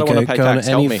 I don't want to pay tax.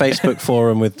 Go on any Facebook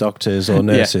forum with doctors or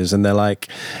nurses, and they're like,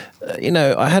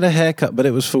 I had a haircut, but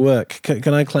it was for work.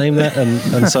 Can I claim that?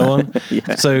 And so on.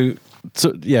 So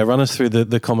run us through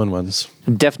the common ones.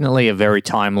 Definitely a very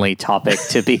timely topic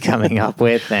to be coming up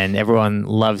with, and everyone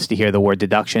loves to hear the word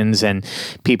deductions, and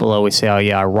people always say,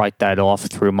 I write that off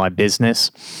through my business.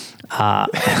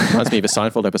 Reminds me of a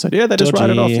Seinfeld episode. Yeah, they just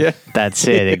write it off. Yeah, that's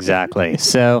it, exactly.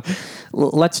 So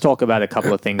let's talk about a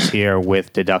couple of things here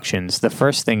with deductions. The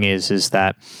first thing is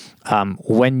that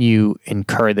when you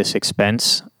incur this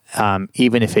expense,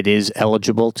 even if it is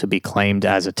eligible to be claimed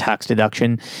as a tax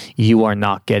deduction, you are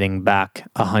not getting back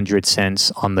 100 cents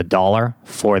on the dollar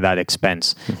for that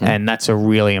expense. Mm-hmm. And that's a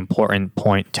really important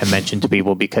point to mention to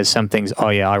people, because some things,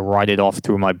 I write it off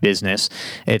through my business.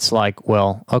 It's like,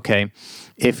 well, okay,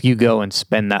 if you go and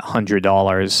spend that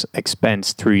 $100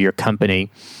 expense through your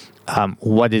company,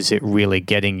 what is it really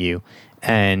getting you?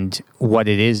 And what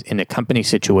it is in a company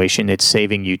situation, it's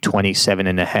saving you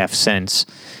 27.5 cents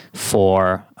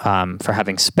for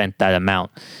having spent that amount.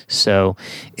 So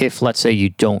if, let's say, you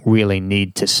don't really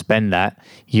need to spend that,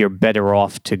 you're better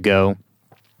off to go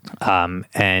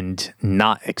and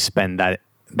not expend that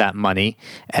money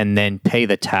and then pay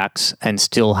the tax and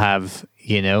still have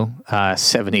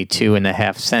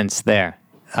 72.5 cents there.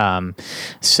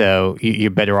 So you're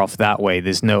better off that way.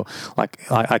 There's no,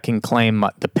 I can claim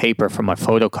the paper from my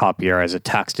photocopier as a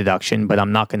tax deduction, but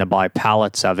I'm not going to buy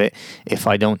pallets of it if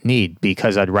I don't need,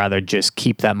 because I'd rather just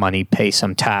keep that money, pay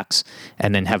some tax,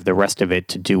 and then have the rest of it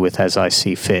to do with as I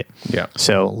see fit. Yeah.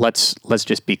 So let's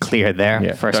just be clear there.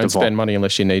 Yeah. First Don't of all, spend money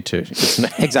unless you need to.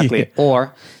 Exactly.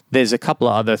 Or there's a couple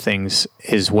of other things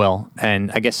as well, and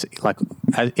I guess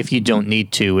if you don't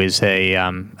need to is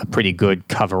a pretty good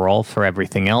coverall for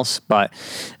everything else. But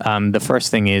the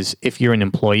first thing is, if you're an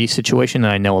employee situation,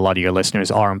 and I know a lot of your listeners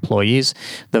are employees,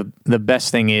 the best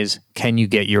thing is, can you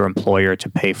get your employer to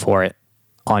pay for it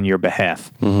on your behalf?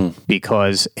 Mm-hmm.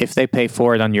 Because if they pay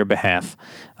for it on your behalf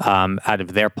out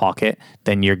of their pocket,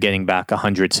 then you're getting back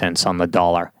 100 cents on the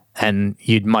dollar. And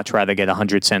you'd much rather get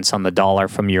 100 cents on the dollar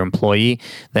from your employee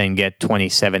than get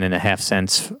 27.5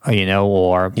 cents,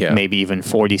 or maybe even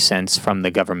 40 cents from the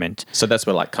government. So that's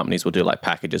where companies will do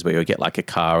packages where you get a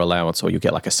car allowance, or you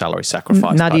get a salary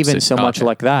sacrifice. Not even so much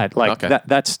like that.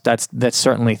 That's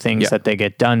certainly things that they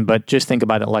get done. But just think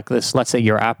about it like this. Let's say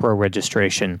your APRA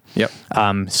registration. Yep.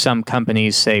 Some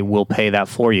companies say, we'll pay that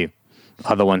for you.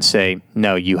 Other ones say,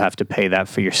 no, you have to pay that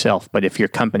for yourself. But if your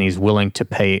company is willing to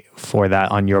pay for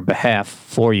that on your behalf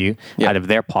for you out of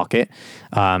their pocket,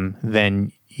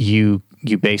 then you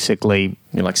basically...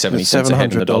 You're like 70 cents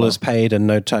ahead in the dollar. $700 paid and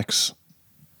no tax.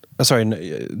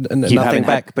 Nothing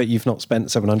back, but you've not spent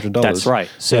 $700. That's right.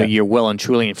 So you're well and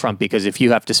truly in front, because if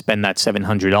you have to spend that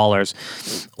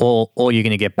 $700, all you're going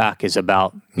to get back is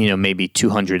about maybe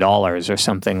 $200 or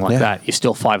something like that. You're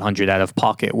still $500 out of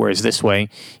pocket, whereas this way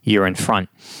you're in front.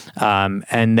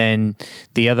 And then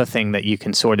the other thing that you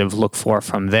can sort of look for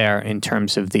from there in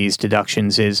terms of these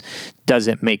deductions is, does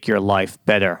it make your life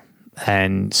better?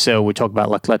 And so we talk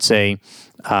about, let's say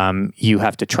you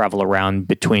have to travel around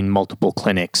between multiple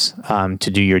clinics to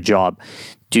do your job.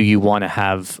 do you want to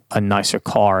have a nicer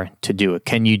car to do it?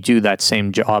 Can you do that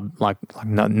same job? Like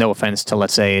no offense to,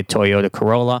 let's say, a Toyota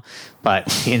Corolla,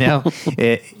 but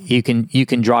you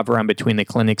can drive around between the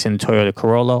clinics in a Toyota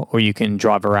Corolla, or you can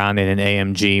drive around in an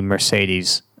AMG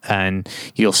Mercedes, and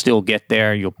you'll still get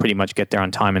there. You'll pretty much get there on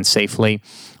time and safely.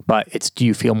 But it's, do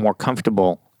you feel more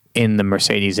comfortable in the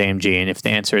Mercedes AMG? And if the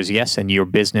answer is yes, and your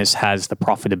business has the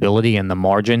profitability and the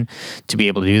margin to be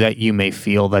able to do that, you may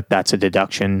feel that that's a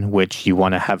deduction which you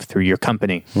want to have through your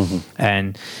company.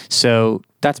 And so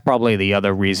that's probably the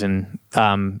other reason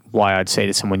why I'd say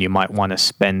to someone you might want to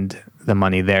spend the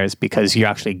money there, is because you're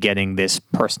actually getting this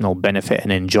personal benefit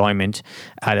and enjoyment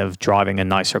out of driving a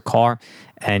nicer car,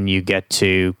 and you get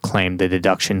to claim the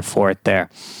deduction for it there.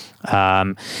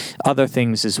 Other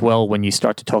things as well, when you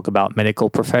start to talk about medical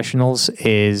professionals,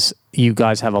 is you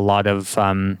guys have a lot of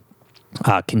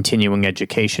continuing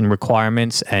education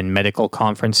requirements and medical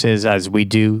conferences, as we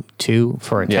do too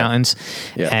for accountants.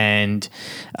 And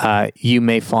you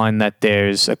may find that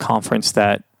there's a conference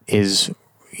that is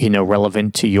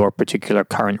relevant to your particular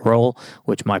current role,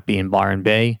 which might be in Byron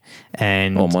Bay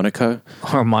or Monaco,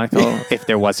 if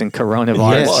there wasn't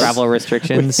coronavirus travel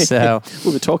restrictions. So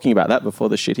we were talking about that before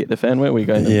the shit hit the fan, weren't we?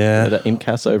 Going to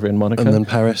IMCAS over in Monaco, and then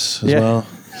Paris as well.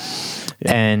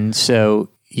 And so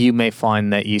you may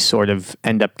find that you sort of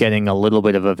end up getting a little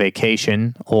bit of a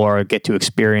vacation, or get to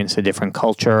experience a different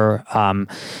culture,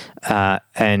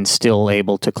 and still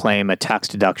able to claim a tax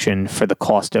deduction for the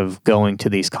cost of going to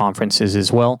these conferences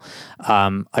as well.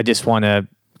 I just want to,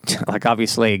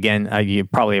 obviously, again, you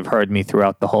probably have heard me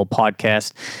throughout the whole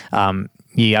podcast.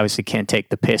 You obviously can't take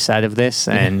the piss out of this,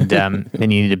 and you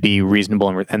need to be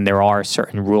reasonable. And there are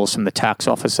certain rules from the tax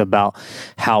office about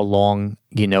how long,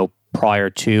 prior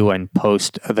to and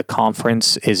post the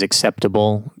conference is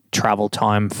acceptable travel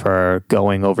time for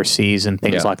going overseas and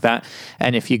things like that.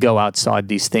 And if you go outside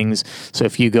these things, so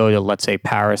if you go to, let's say,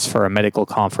 Paris for a medical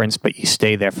conference, but you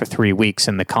stay there for 3 weeks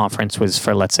and the conference was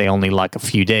for, let's say, only like a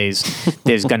few days,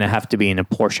 there's going to have to be an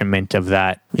apportionment of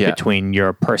that between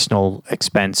your personal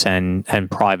expense and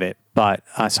private. But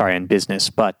and business.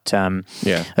 But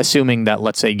assuming that,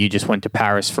 let's say, you just went to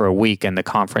Paris for a week and the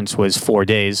conference was 4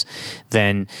 days,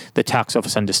 then the tax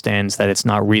office understands that it's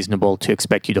not reasonable to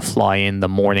expect you to fly in the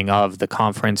morning of the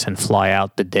conference and fly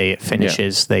out the day it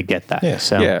finishes. They get that.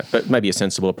 But maybe a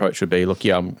sensible approach would be, look,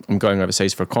 I'm going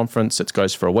overseas for a conference. It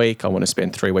goes for a week. I want to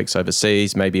spend 3 weeks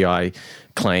overseas. Maybe I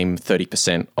claim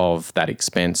 30% of that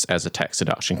expense as a tax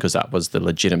deduction, because that was the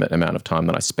legitimate amount of time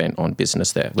that I spent on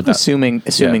business there. Assuming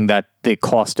that the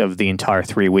cost of the entire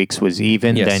 3 weeks was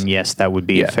even, then yes, that would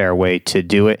be a fair way to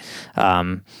do it.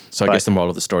 So I guess the moral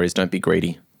of the story is, don't be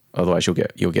greedy. Otherwise, you'll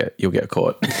get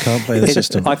caught. Can't play the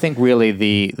system. I think really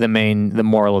the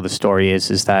moral of the story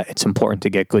is that it's important to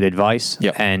get good advice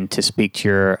and to speak to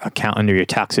your accountant or your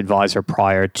tax advisor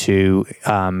prior to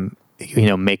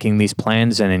making these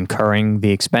plans and incurring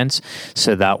the expense,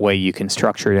 so that way you can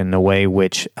structure it in a way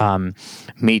which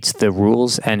meets the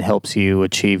rules and helps you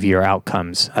achieve your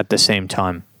outcomes at the same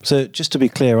time. So just to be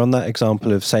clear, on that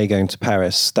example of, say, going to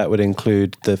Paris, that would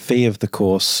include the fee of the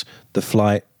course, the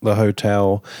flight, the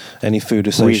hotel, any food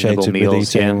associated with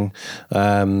eating,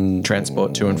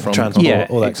 transport to and from,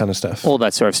 all that kind of stuff. All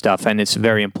that sort of stuff. And it's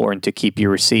very important to keep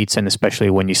your receipts, and especially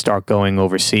when you start going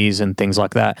overseas and things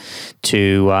like that,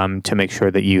 to make sure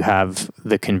that you have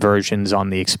the conversions on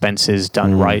the expenses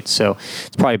done right. So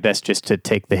it's probably best just to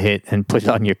take the hit and put it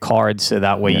on your card, so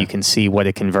that way you can see what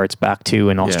it converts back to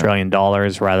in Australian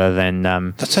dollars, rather than...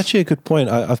 That's actually a good point.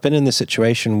 I've been in this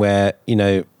situation where,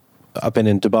 I've been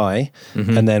in Dubai,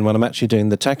 and then when I'm actually doing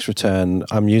the tax return,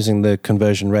 I'm using the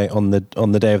conversion rate on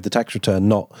the day of the tax return,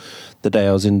 not the day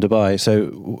I was in Dubai. So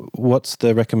what's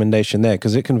the recommendation there?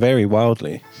 Because it can vary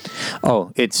wildly.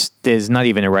 Oh, there's not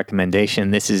even a recommendation.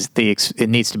 This is it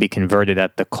needs to be converted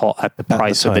at the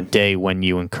price of the day when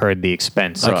you incurred the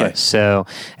expense. Okay. So,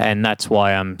 and that's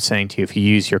why I'm saying to you, if you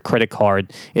use your credit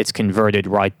card, it's converted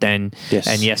right then. Yes.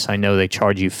 And yes, I know they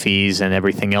charge you fees and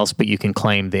everything else, but you can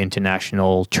claim the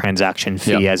international transaction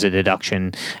fee as a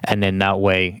deduction, and then that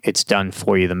way it's done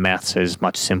for you. The maths is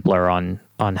much simpler on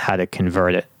how to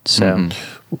convert it. So,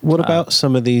 what about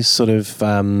some of these sort of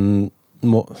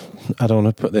more, I don't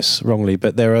want to put this wrongly,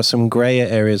 but there are some grey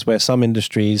areas where some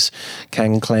industries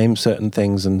can claim certain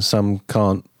things and some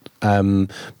can't.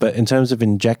 But in terms of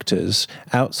injectors,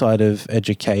 outside of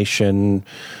education,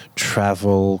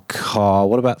 travel, car,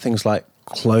 what about things like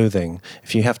clothing?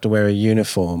 If you have to wear a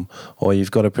uniform or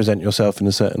you've got to present yourself in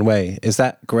a certain way, is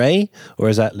that grey or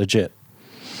is that legit?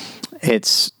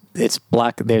 It's it's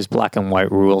black. There's black and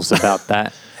white rules about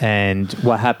that. And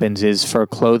what happens is for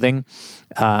clothing,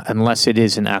 unless it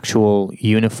is an actual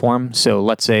uniform. So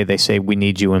let's say they say we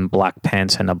need you in black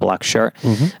pants and a black shirt,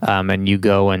 and you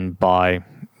go and buy,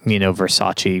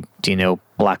 Versace,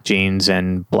 black jeans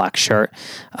and black shirt.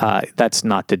 That's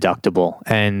not deductible.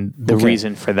 And the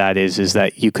reason for that is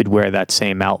that you could wear that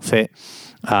same outfit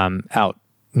out,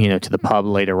 to the pub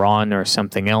later on or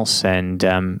something else, and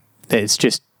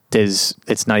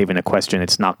it's not even a question.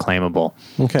 It's not claimable.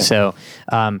 Okay. So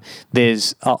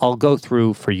I'll go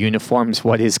through for uniforms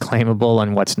what is claimable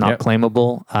and what's not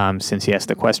claimable, since you asked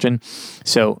the question.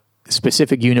 So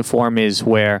specific uniform is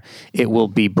where it will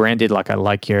be branded, like I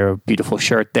like your beautiful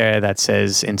shirt there that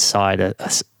says inside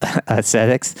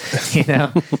aesthetics,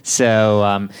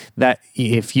 So that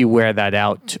if you wear that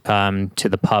out to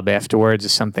the pub afterwards or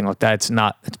something like that,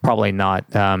 it's probably not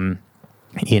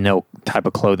type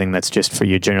of clothing that's just for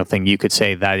your general thing. You could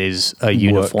say that is a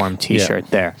uniform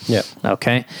T-shirt there. Yeah.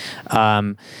 Okay.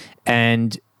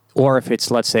 Or if it's,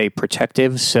 let's say,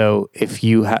 protective. So if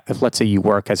let's say you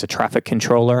work as a traffic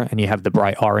controller and you have the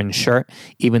bright orange shirt,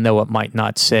 even though it might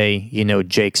not say,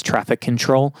 Jake's traffic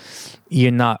control, you're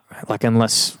not, like,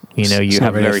 unless, you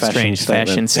have a very strange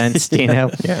fashion sense,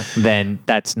 then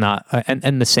that's not,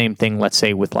 and the same thing, let's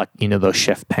say with, like, those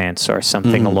chef pants or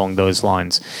something along those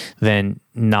lines, then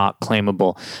not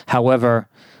claimable. However,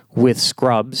 with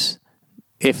scrubs,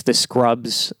 if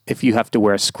you have to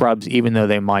wear scrubs, even though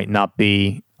they might not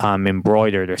be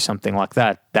embroidered or something like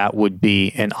that, that would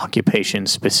be an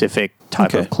occupation-specific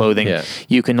type of clothing. Yeah.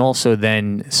 You can also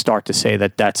then start to say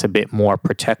that that's a bit more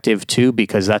protective too,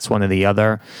 because that's one of the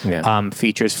other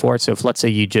features for it. So if, let's say,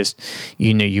 you just,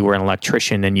 you were an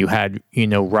electrician and you had,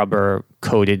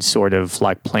 rubber-coated sort of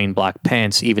like plain black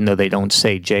pants, even though they don't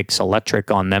say Jake's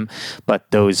Electric on them, but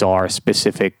those are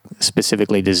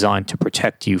specifically designed to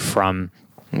protect you from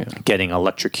getting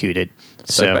electrocuted.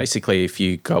 So basically, if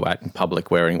you go out in public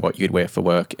wearing what you'd wear for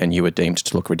work and you were deemed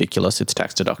to look ridiculous, it's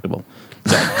tax deductible.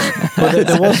 Well,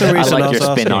 there was a reason I like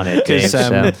your spin on it, James.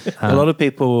 A lot of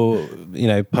people,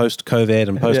 post-COVID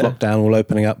and post-lockdown, all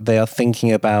opening up, they are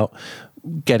thinking about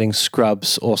getting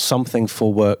scrubs or something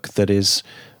for work that is,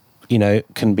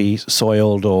 can be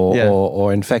soiled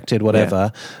or infected,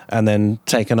 whatever, and then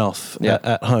taken off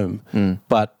at home.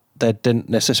 But they didn't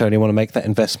necessarily want to make that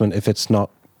investment if it's not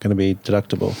going to be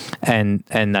deductible. And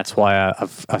that's why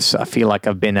I feel like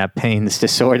I've been at pains to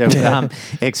sort of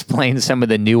explain some of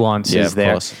the nuances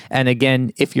there. Course. And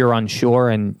again, if you're unsure,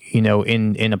 and in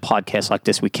a podcast like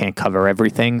this, we can't cover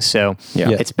everything, so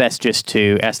it's best just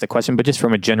to ask the question. But just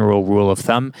from a general rule of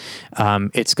thumb,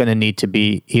 it's going to need to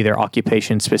be either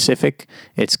occupation specific,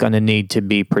 it's going to need to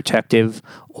be protective,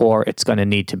 or it's going to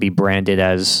need to be branded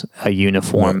as a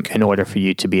uniform in order for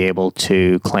you to be able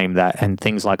to claim that. And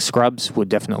things like scrubs would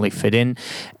definitely fit in.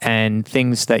 And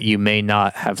things that you may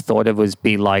not have thought of would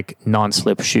be like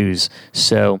non-slip shoes.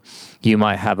 So you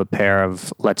might have a pair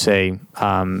of, let's say,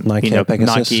 Nike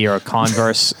or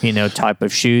Converse, type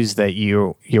of shoes that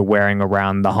you're wearing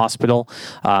around the hospital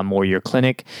or your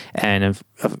clinic, and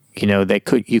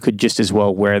you could just as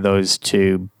well wear those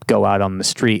to go out on the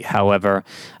street. However,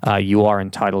 you are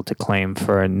entitled to claim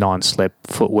for a non-slip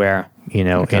footwear,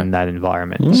 in that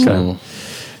environment.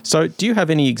 So do you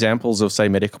have any examples of, say,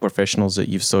 medical professionals that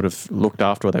you've sort of looked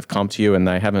after, or they've come to you and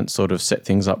they haven't sort of set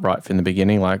things up right from the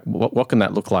beginning? Like, what can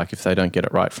that look like if they don't get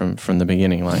it right from the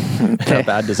beginning? Like, how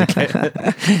bad does it get?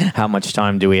 How much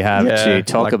time do we have to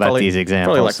talk about these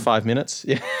examples? Probably like 5 minutes.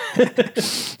 Yeah.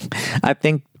 I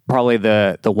think probably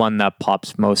the one that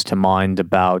pops most to mind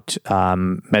about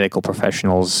medical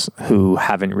professionals who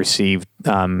haven't received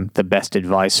the best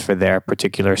advice for their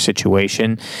particular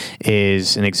situation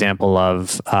is an example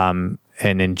of an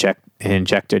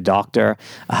injector doctor.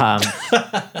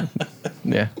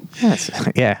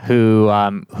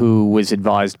 Who was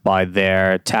advised by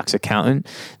their tax accountant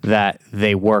that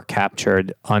they were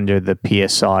captured under the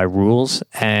PSI rules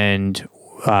and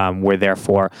were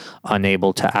therefore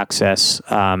unable to access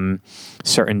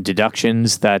certain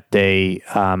deductions that they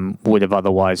would have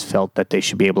otherwise felt that they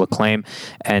should be able to claim.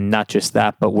 And not just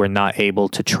that, but were not able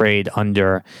to trade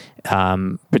under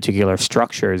particular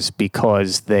structures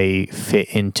because they fit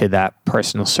into that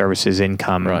personal services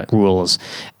income rules.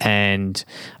 And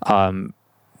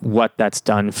what that's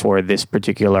done for this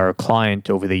particular client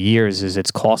over the years is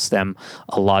it's cost them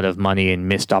a lot of money in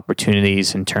missed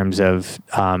opportunities in terms of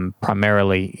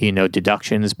primarily,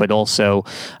 deductions, but also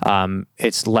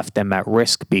it's left them at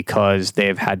risk because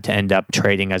they've had to end up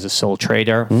trading as a sole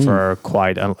trader for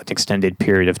quite an extended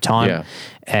period of time. Yeah.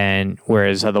 And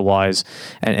whereas otherwise,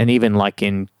 and even like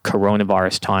in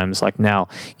coronavirus times, like now,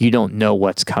 you don't know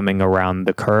what's coming around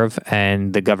the curve,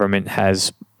 and the government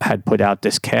had put out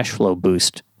this cash flow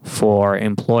boost for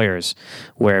employers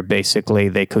where basically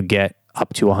they could get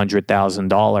up to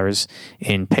 $100,000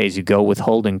 in pay-as-you-go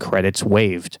withholding credits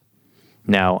waived.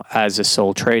 Now, as a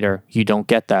sole trader, you don't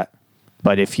get that.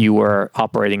 But if you were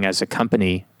operating as a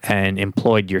company and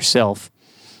employed yourself,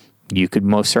 you could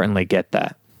most certainly get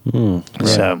that. Right.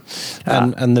 So,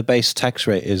 and the base tax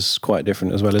rate is quite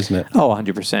different as well, isn't it?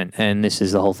 100%. And this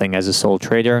is the whole thing. As a sole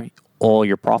trader, all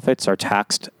your profits are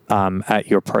taxed at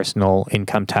your personal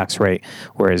income tax rate.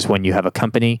 Whereas when you have a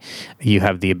company, you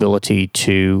have the ability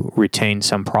to retain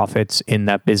some profits in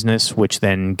that business, which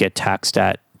then get taxed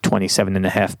at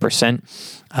 27.5%.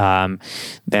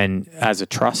 Then as a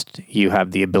trust, you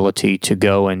have the ability to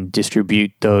go and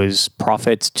distribute those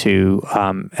profits to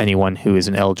anyone who is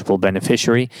an eligible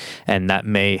beneficiary. And that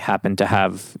may happen to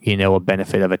have, a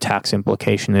benefit of a tax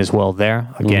implication as well there.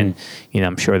 Again,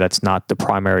 I'm sure that's not the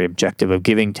primary objective of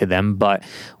giving to them, but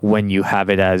when you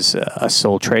have it as a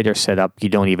sole trader set up, you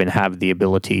don't even have the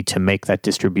ability to make that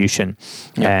distribution.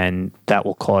 Yeah. And that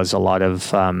will cause a lot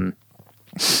of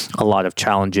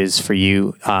challenges for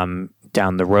you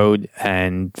down the road,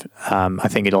 and I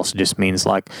think it also just means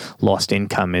like lost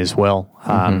income as well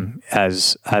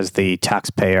as the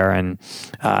taxpayer, and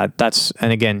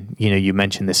and again, you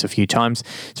mentioned this a few times.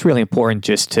 It's really important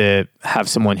just to have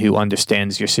someone who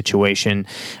understands your situation.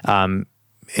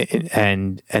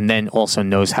 And then also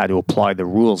knows how to apply the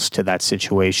rules to that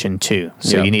situation too.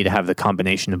 So you need to have the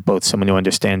combination of both: someone who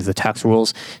understands the tax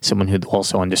rules, someone who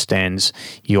also understands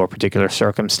your particular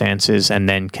circumstances, and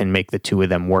then can make the two of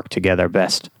them work together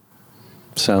best.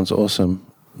 Sounds awesome.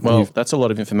 Well, that's a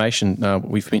lot of information.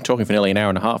 We've been talking for nearly an hour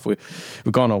and a half. We've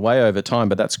gone way over time,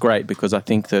 but that's great because I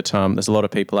think that there's a lot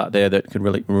of people out there that could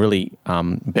really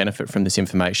benefit from this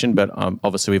information. But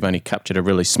obviously, we've only captured a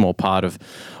really small part of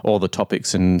all the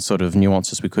topics and sort of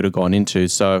nuances we could have gone into.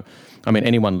 So, I mean,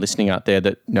 anyone listening out there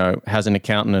that has an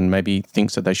accountant and maybe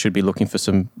thinks that they should be looking for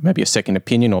maybe a second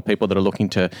opinion, or people that are looking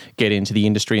to get into the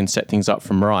industry and set things up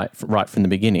from right from the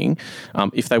beginning,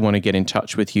 if they want to get in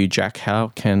touch with you, Jack, how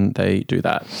can they do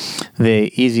that?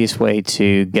 The easiest way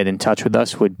to get in touch with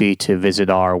us would be to visit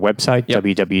our website,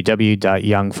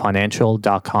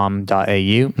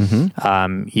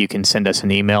 www.youngfinancial.com.au. You can send us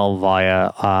an email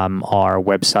via our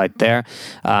website there.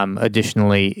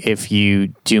 Additionally, if you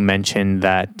do mention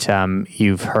that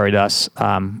you've heard us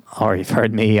or you've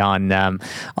heard me on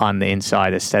the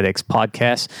Inside Aesthetics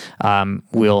podcast,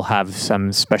 we'll have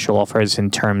some special offers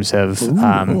in terms of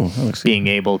being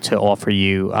able to offer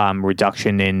you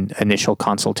reduction in initial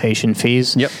consultation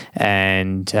fees. Yep.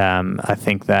 And I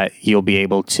think that you'll be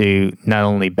able to not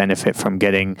only benefit from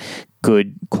getting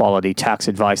good quality tax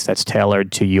advice that's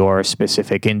tailored to your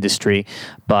specific industry,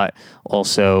 but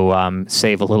also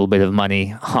save a little bit of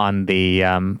money on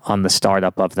the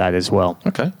startup of that as well.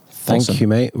 Okay. Thank you,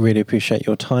 mate. Really appreciate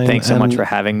your time. Thanks so much for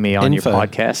having me on your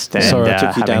podcast. And, sorry, I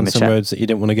took you down some roads that you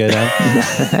didn't want to go down.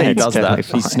 He does totally that.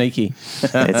 Fine. He's sneaky.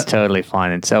 It's totally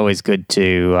fine. It's always good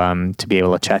to be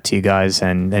able to chat to you guys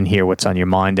and hear what's on your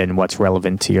mind and what's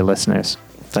relevant to your listeners.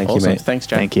 Thank you, mate. Thanks,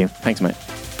 Jack. Thank you. Thanks, mate.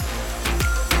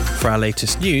 For our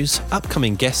latest news,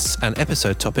 upcoming guests and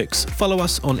episode topics, follow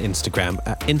us on Instagram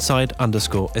at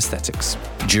inside_aesthetics.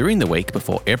 During the week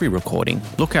before every recording,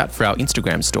 look out for our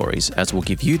Instagram stories, as we'll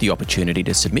give you the opportunity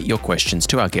to submit your questions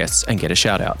to our guests and get a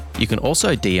shout out. You can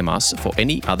also DM us for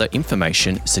any other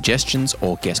information, suggestions,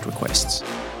 or guest requests.